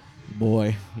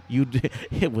 Boy,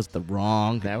 it was the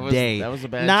wrong That was- day. that was a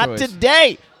bad Not choice.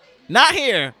 today. Not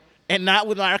here. And not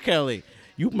with R. Kelly.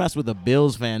 You mess with a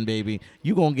Bills fan, baby.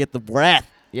 You going to get the breath.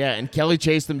 Yeah, and Kelly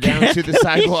chased him down to the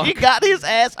sidewalk. He got his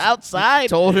ass outside.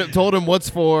 told him what's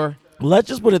for. Let's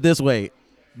just put it this way: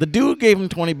 the dude gave him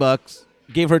 $20,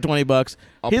 gave her $20.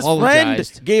 His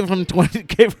Apologized. friend gave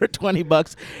her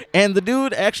 $20, and the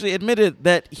dude actually admitted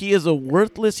that he is a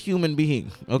worthless human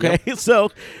being. Okay, so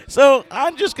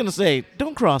I'm just gonna say,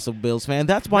 don't cross a Bills fan.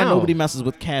 That's why No. nobody messes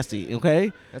with Cassie.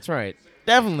 Okay, That's right.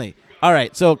 definitely. All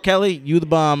right, so Kelly, you the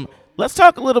bomb. Let's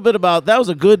talk a little bit about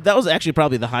that. That was actually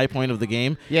probably the high point of the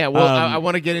game. Yeah, well, I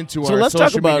want to get into so our let's social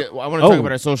talk about- media. I want to talk oh.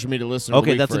 about our social media listener. of the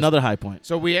Okay, week that's first. another high point.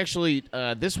 So we actually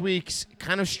this week's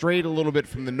kind of strayed a little bit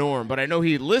from the norm, but I know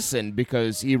he listened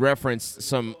because he referenced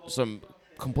some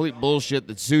complete bullshit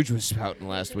that Suge was spouting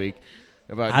last week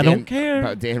about I don't care.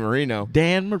 about Dan Marino.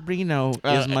 Dan Marino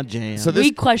is my jam. so this-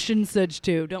 We questioned Suge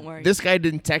too. Don't worry. This guy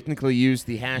didn't technically use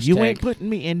the hashtag you ain't putting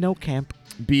me in no camp.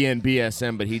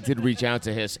 BNBSM, but he did reach out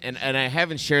to his, and I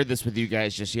haven't shared this with you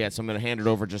guys just yet, so I'm going to hand it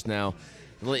over just now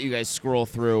and let you guys scroll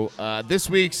through. This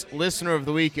week's listener of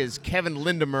the week is Kevin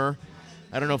Lindemer.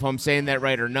 I don't know if I'm saying that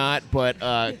right or not, but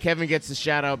Kevin gets a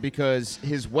shout out because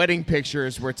his wedding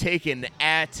pictures were taken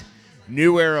at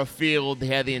New Era Field. They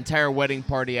had the entire wedding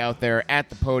party out there at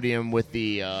the podium with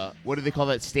the what do they call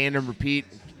that? Stand and repeat.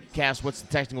 Cass, what's the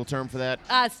technical term for that?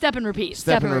 Step and repeat.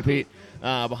 Step and repeat.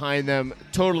 Behind them,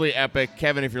 totally epic.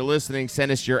 Kevin, if you're listening,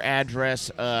 send us your address.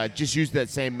 Just use that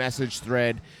same message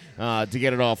thread to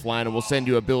get it offline, and we'll send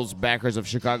you a Bills Backers of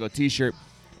Chicago t-shirt.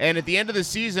 And at the end of the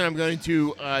season, I'm going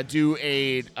to do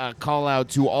a call out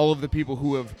to all of the people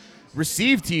who have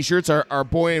received t-shirts. Our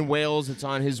boy in Wales, it's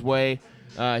on his way.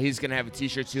 He's going to have a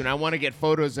t-shirt soon. I want to get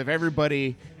photos of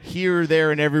everybody here,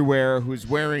 there, and everywhere who's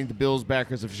wearing the Bills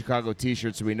Backers of Chicago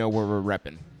t-shirt so we know where we're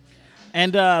repping.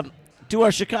 And to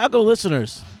our Chicago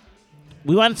listeners,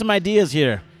 we wanted some ideas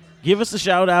here. Give us a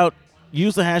shout out.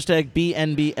 Use the hashtag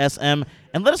BNBSM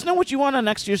and let us know what you want on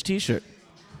next year's t-shirt.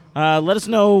 Let us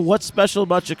know what's special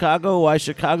about Chicago, why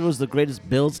Chicago is the greatest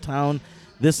Bills town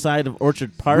this side of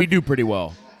Orchard Park. We do pretty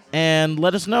well. And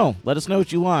let us know. Let us know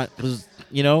what you want because,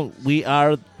 we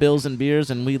are Bills and Beers,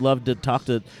 and we love to talk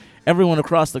to everyone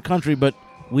across the country, but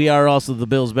we are also the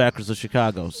Bills Backers of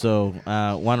Chicago, so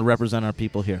want to represent our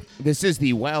people here. This is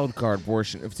the wild card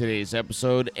portion of today's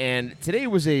episode, and today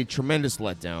was a tremendous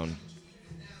letdown.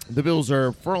 The Bills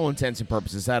are, for all intents and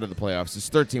purposes, out of the playoffs. It's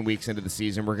 13 weeks into the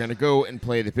season. We're going to go and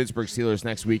play the Pittsburgh Steelers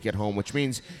next week at home, which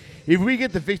means if we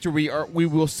get the victory, we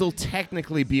will still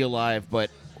technically be alive, but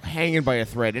hanging by a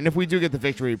thread. And if we do get the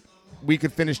victory, we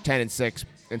could finish 10-6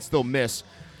 and still miss,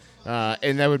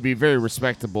 and that would be very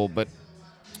respectable. But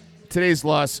today's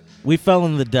loss, We fell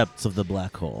in the depths of the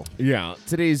black hole. yeah,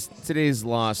 today's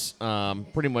loss,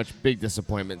 pretty much big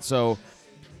disappointment. So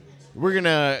we're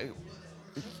gonna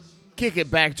kick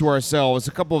it back to ourselves.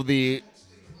 A couple of the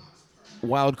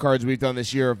wild cards we've done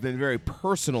this year have been very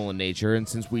personal in nature, and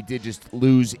since we did just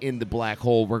lose in the black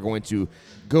hole, we're going to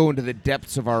go into the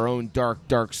depths of our own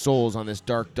dark souls on this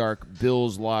dark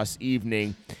Bills loss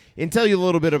evening. and tell you a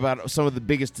little bit about some of the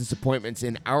biggest disappointments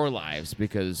in our lives,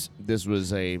 because this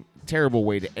was a terrible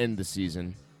way to end the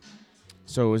season.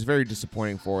 So it was very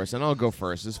disappointing for us, and I'll go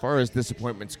first. As far as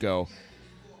disappointments go,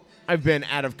 I've been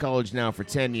out of college now for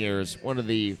 10 years. One of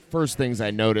the first things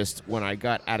I noticed when I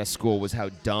got out of school was how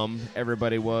dumb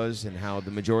everybody was and how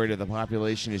the majority of the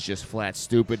population is just flat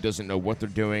stupid, doesn't know what they're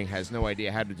doing, has no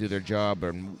idea how to do their job,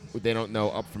 and they don't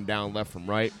know up from down, left from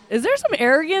right. Is there some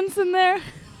arrogance in there?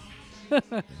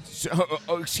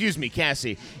 Excuse me,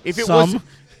 Cassie. If it Some. was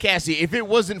Cassie, if it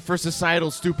wasn't for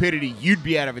societal stupidity, you'd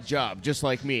be out of a job, just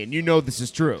like me, and you know this is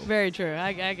true. Very true.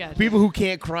 I got you. People who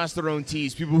can't cross their own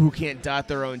T's, people who can't dot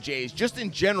their own J's, just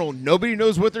in general, nobody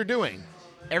knows what they're doing.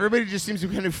 Everybody just seems to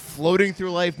be kind of floating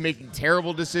through life, making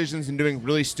terrible decisions and doing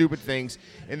really stupid things.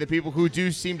 And the people who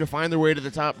do seem to find their way to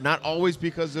the top, not always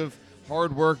because of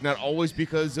hard work, not always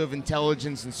because of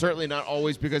intelligence, and certainly not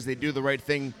always because they do the right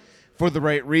thing for the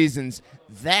right reasons,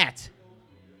 that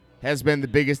has been the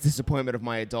biggest disappointment of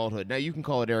my adulthood. Now, you can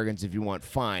call it arrogance if you want.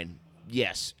 Fine.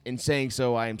 Yes. In saying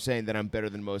so, I am saying that I'm better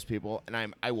than most people,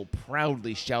 and I will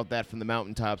proudly shout that from the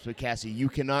mountaintops. But, Cassie, you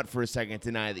cannot for a second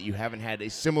deny that you haven't had a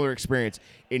similar experience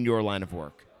in your line of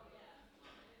work.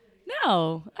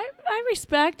 No, I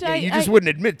respect. Yeah, you just wouldn't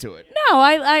admit to it. No,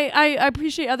 I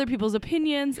appreciate other people's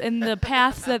opinions and the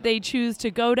paths that they choose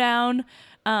to go down.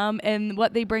 And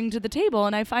what they bring to the table.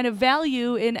 And I find a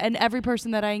value in every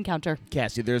person that I encounter.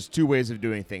 Cassie, there's two ways of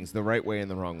doing things, the right way and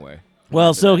the wrong way.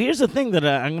 Well, so here's the thing that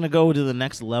I'm going to go to the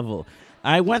next level.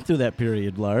 I went through that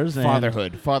period, Lars. And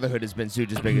Fatherhood has been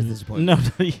Suja's biggest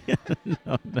disappointment.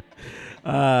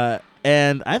 No.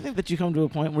 And I think that you come to a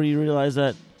point where you realize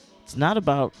that it's not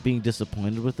about being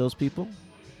disappointed with those people.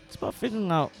 It's about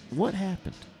figuring out what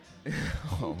happened.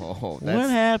 What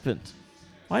happened?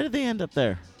 Why did they end up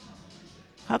there?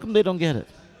 How come they don't get it?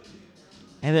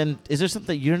 And then, is there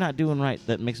something you're not doing right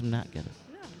that makes them not get it?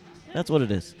 No. That's what it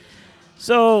is.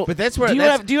 So, but that's where do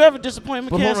you have a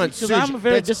disappointment, Cassie? Because I'm a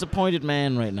very disappointed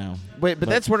man right now. But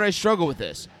that's where I struggle with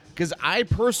this, because I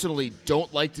personally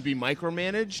don't like to be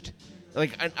micromanaged.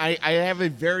 Like I have a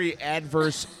very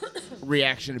adverse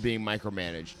reaction to being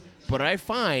micromanaged. But I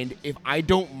find if I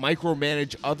don't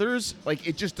micromanage others, like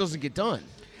it just doesn't get done.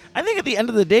 I think at the end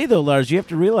of the day, though, Lars, you have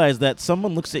to realize that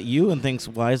someone looks at you and thinks,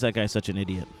 why is that guy such an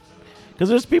idiot? Because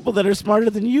there's people that are smarter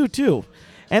than you, too.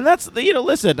 And that's,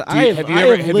 listen, have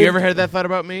you ever had that thought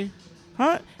about me?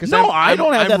 Huh? No, I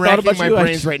don't have that thought about you. I'm racking my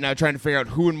brains right now trying to figure out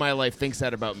who in my life thinks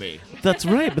that about me. That's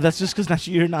right, but that's just because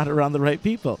you're not around the right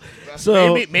people.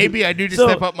 So Maybe I need to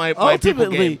step up my people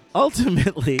game.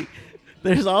 Ultimately,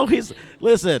 there's always,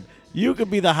 listen, you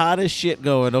could be the hottest shit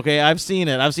going, okay? I've seen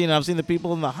it. I've seen the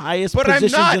people in the highest positions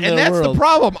in the world. But I'm not, and that's the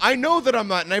problem. I know that I'm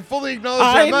not, and I fully acknowledge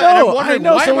that I'm not. And I'm wondering,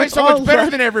 why so am I so much better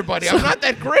than everybody? I'm not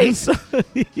that great.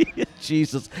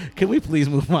 Jesus. Can we please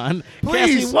move on?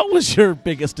 Please. Cassie, what was your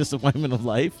biggest disappointment of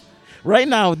life? Right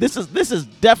now, this is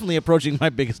definitely approaching my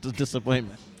biggest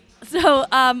disappointment. So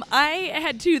I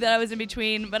had two that I was in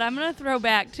between, but I'm going to throw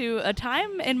back to a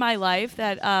time in my life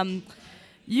that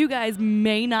you guys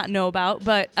may not know about,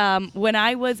 but when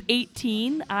I was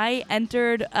 18, I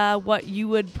entered what you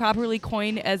would properly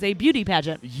coin as a beauty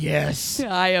pageant. Yes.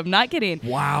 I am not kidding.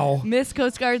 Wow. Miss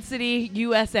Coast Guard City,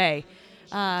 USA,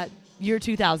 year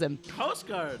 2000. Coast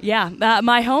Guard. Yeah,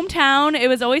 my hometown. It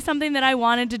was always something that I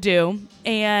wanted to do,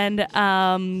 and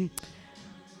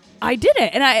I did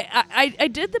it, and I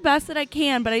did the best that I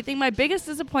can, but I think my biggest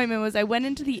disappointment was I went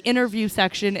into the interview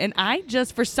section, and I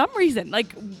just, for some reason,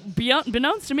 like,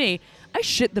 beknownst to me, I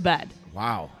shit the bed.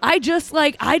 Wow. I just,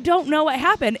 I don't know what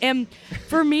happened. And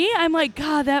for me, I'm like,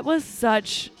 God, that was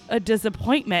such a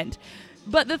disappointment.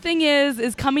 But the thing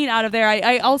is coming out of there,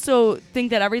 I also think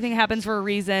that everything happens for a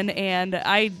reason, and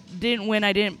I didn't win,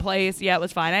 I didn't place. Yeah, it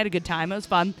was fine. I had a good time. It was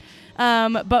fun.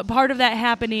 But part of that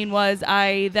happening was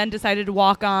I then decided to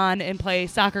walk on and play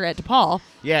soccer at DePaul.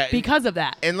 Yeah, because of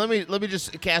that. And let me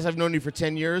just, Cass, I've known you for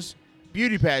 10 years.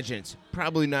 Beauty pageants,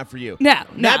 probably not for you. No,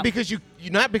 not because you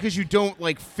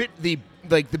don't fit the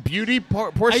beauty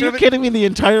portion. Are you of it. kidding me? The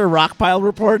entire Rockpile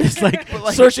report is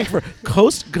searching for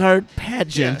Coast Guard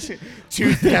pageant. Yeah.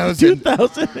 2000.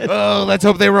 2000. Oh, let's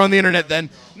hope they were on the internet then.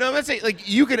 No, let's say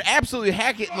you could absolutely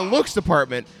hack it in the looks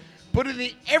department. But in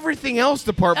the everything else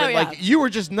department, you were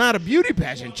just not a beauty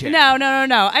pageant chick. No.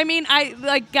 I mean,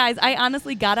 guys, I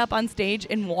honestly got up on stage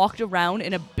and walked around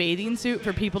in a bathing suit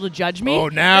for people to judge me. Oh,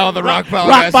 now the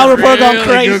Rockpile report going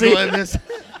crazy.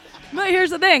 But here's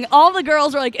the thing. All the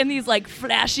girls were in these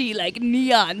flashy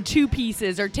neon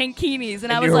two-pieces or tankinis.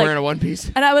 And I was you were wearing a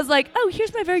one-piece? And I was like, oh,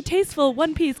 here's my very tasteful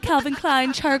one-piece Calvin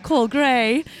Klein charcoal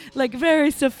gray.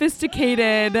 Very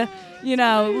sophisticated.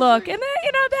 look, and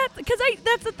that's because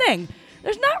that's the thing.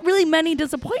 There's not really many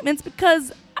disappointments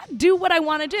because I do what I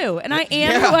want to do, and I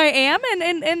am who I am,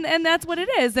 and that's what it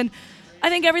is. And I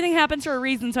think everything happens for a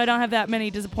reason, so I don't have that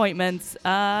many disappointments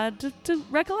to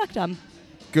recollect them.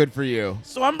 Good for you.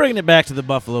 So I'm bringing it back to the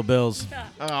Buffalo Bills.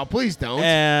 Oh, please don't.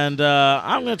 And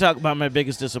I'm going to talk about my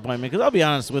biggest disappointment because I'll be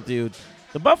honest with you.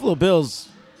 The Buffalo Bills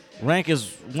rank as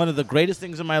one of the greatest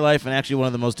things in my life and actually one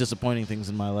of the most disappointing things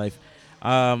in my life.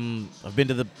 I've been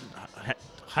to the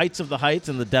heights of the heights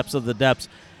and the depths of the depths.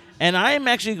 And I am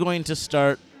actually going to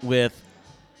start with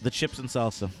the chips and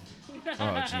salsa.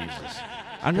 Oh, Jesus.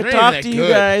 I'm going to talk to you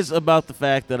guys about the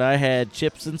fact that I had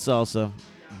chips and salsa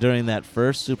during that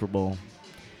first Super Bowl.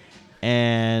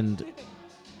 And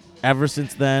ever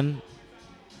since then,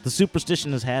 the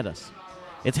superstition has had us.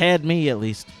 It's had me, at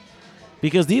least.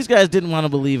 Because these guys didn't want to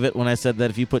believe it when I said that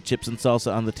if you put chips and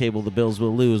salsa on the table, the Bills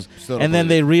will lose. And then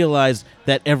they realized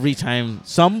that every time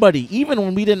somebody, even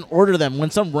when we didn't order them,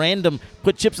 when some random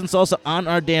put chips and salsa on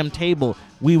our damn table,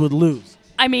 we would lose.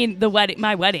 I mean,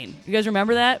 my wedding. You guys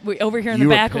remember that? We over here in the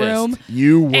back room.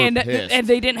 You were pissed. And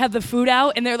they didn't have the food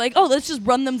out, and they're like, "Oh, let's just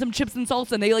run them some chips and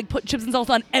salsa." And they put chips and salsa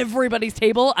on everybody's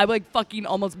table. I fucking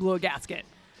almost blew a gasket.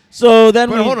 So then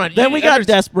we got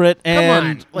desperate,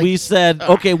 and we said,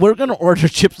 "Okay, we're going to order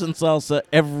chips and salsa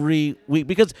every week,"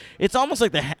 because it's almost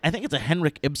like I think it's a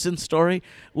Henrik Ibsen story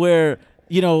where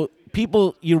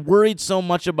people, you're worried so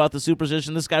much about the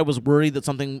superstition. This guy was worried that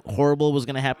something horrible was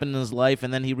going to happen in his life,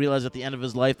 and then he realized at the end of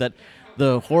his life that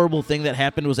the horrible thing that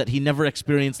happened was that he never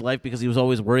experienced life because he was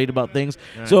always worried about things.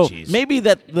 Maybe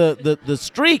that the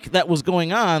streak that was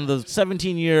going on, the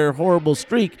 17-year horrible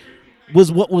streak, was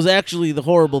what was actually the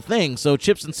horrible thing. So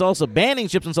banning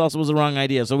chips and salsa was the wrong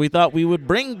idea. So we thought we would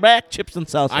bring back chips and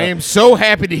salsa. I am so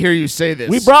happy to hear you say this.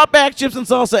 We brought back chips and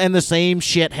salsa, and the same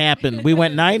shit happened. We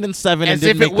went 9-7 and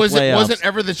didn't make the playoffs. It wasn't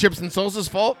ever the chips and salsa's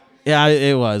fault? Yeah,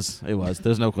 it was. It was.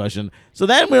 There's no question. So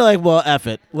then we were like, well, F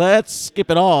it. Let's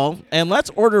skip it all, and let's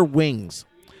order wings.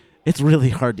 It's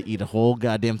really hard to eat a whole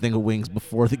goddamn thing of wings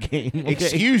before the game. Okay?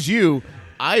 Excuse you.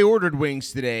 I ordered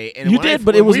wings today, and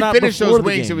but it was not before the game. When we finished those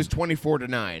wings, it was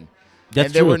 24-9. That's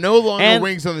and there were no longer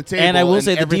wings on the table. And I will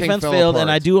say the defense failed, apart.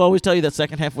 and I do always tell you that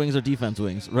second half wings are defense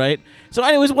wings, right? So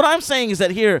anyways, what I'm saying is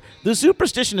that here, the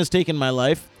superstition has taken my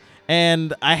life,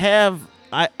 and I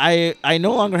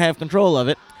no longer have control of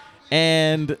it,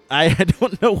 and I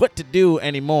don't know what to do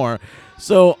anymore.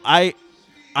 So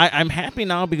I'm happy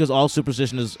now because all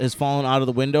superstition has fallen out of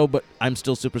the window, but I'm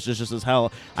still superstitious as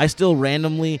hell. I still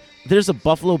there's a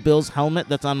Buffalo Bills helmet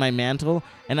that's on my mantle,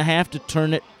 and I have to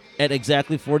turn it at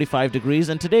exactly 45 degrees.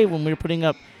 And today when we were putting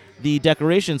up the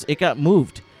decorations, it got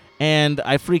moved, and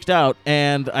I freaked out,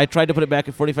 and I tried to put it back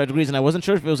at 45 degrees, and I wasn't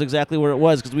sure if it was exactly where it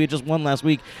was because we had just won last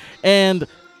week, and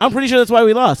I'm pretty sure that's why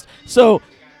we lost. So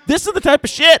this is the type of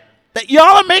shit that y'all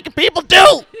are making people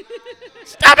do.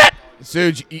 Stop it!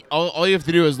 Suj, all you have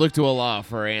to do is look to Allah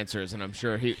for answers, and I'm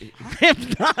sure he... I'm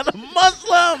not a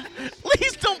Muslim.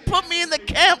 Please don't put me in the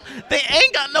camp. They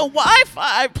ain't got no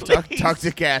Wi-Fi, please. Talk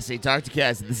to Cassie.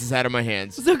 This is out of my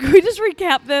hands. So can we just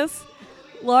recap this?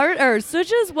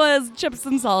 Sush's was chips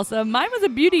and salsa. Mine was a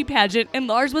beauty pageant, and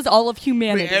Lars was all of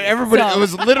humanity. Everybody, it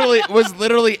was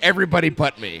literally everybody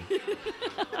but me.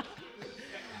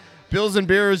 Bills and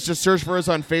Beers, just search for us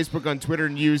on Facebook, on Twitter,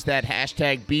 and use that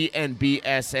hashtag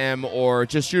BNBSM, or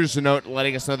just shoot us a note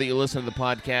letting us know that you listen to the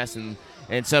podcast and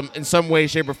in some way,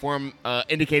 shape, or form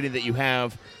indicating that you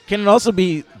have. Can it also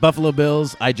be Buffalo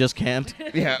Bills, I just can't?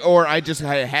 Yeah, or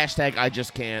hashtag I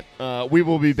just can't. We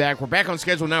will be back. We're back on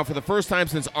schedule now for the first time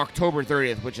since October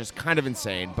 30th, which is kind of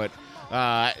insane, but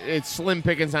it's slim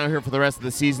pickings down here for the rest of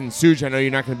the season. Suj, I know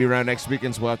you're not going to be around next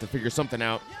weekend, so we'll have to figure something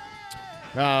out.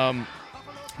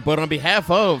 But on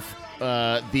behalf of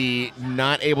the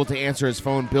not able to answer his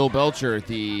phone, Bill Belcher,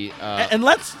 and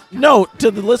let's note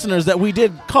to the listeners that we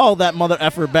did call that mother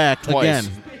effer back twice.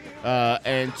 Again.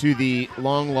 And to the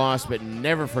long lost but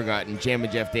never forgotten Jammin'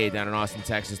 Jeff Day down in Austin,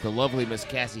 Texas, the lovely Miss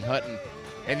Cassie Hutton,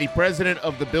 and the president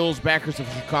of the Bills Backers of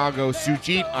Chicago,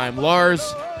 Sujit. I'm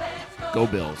Lars. Go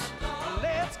Bills.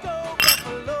 Let's go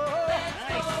Buffalo.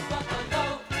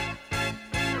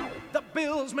 The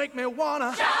Bills make me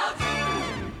wanna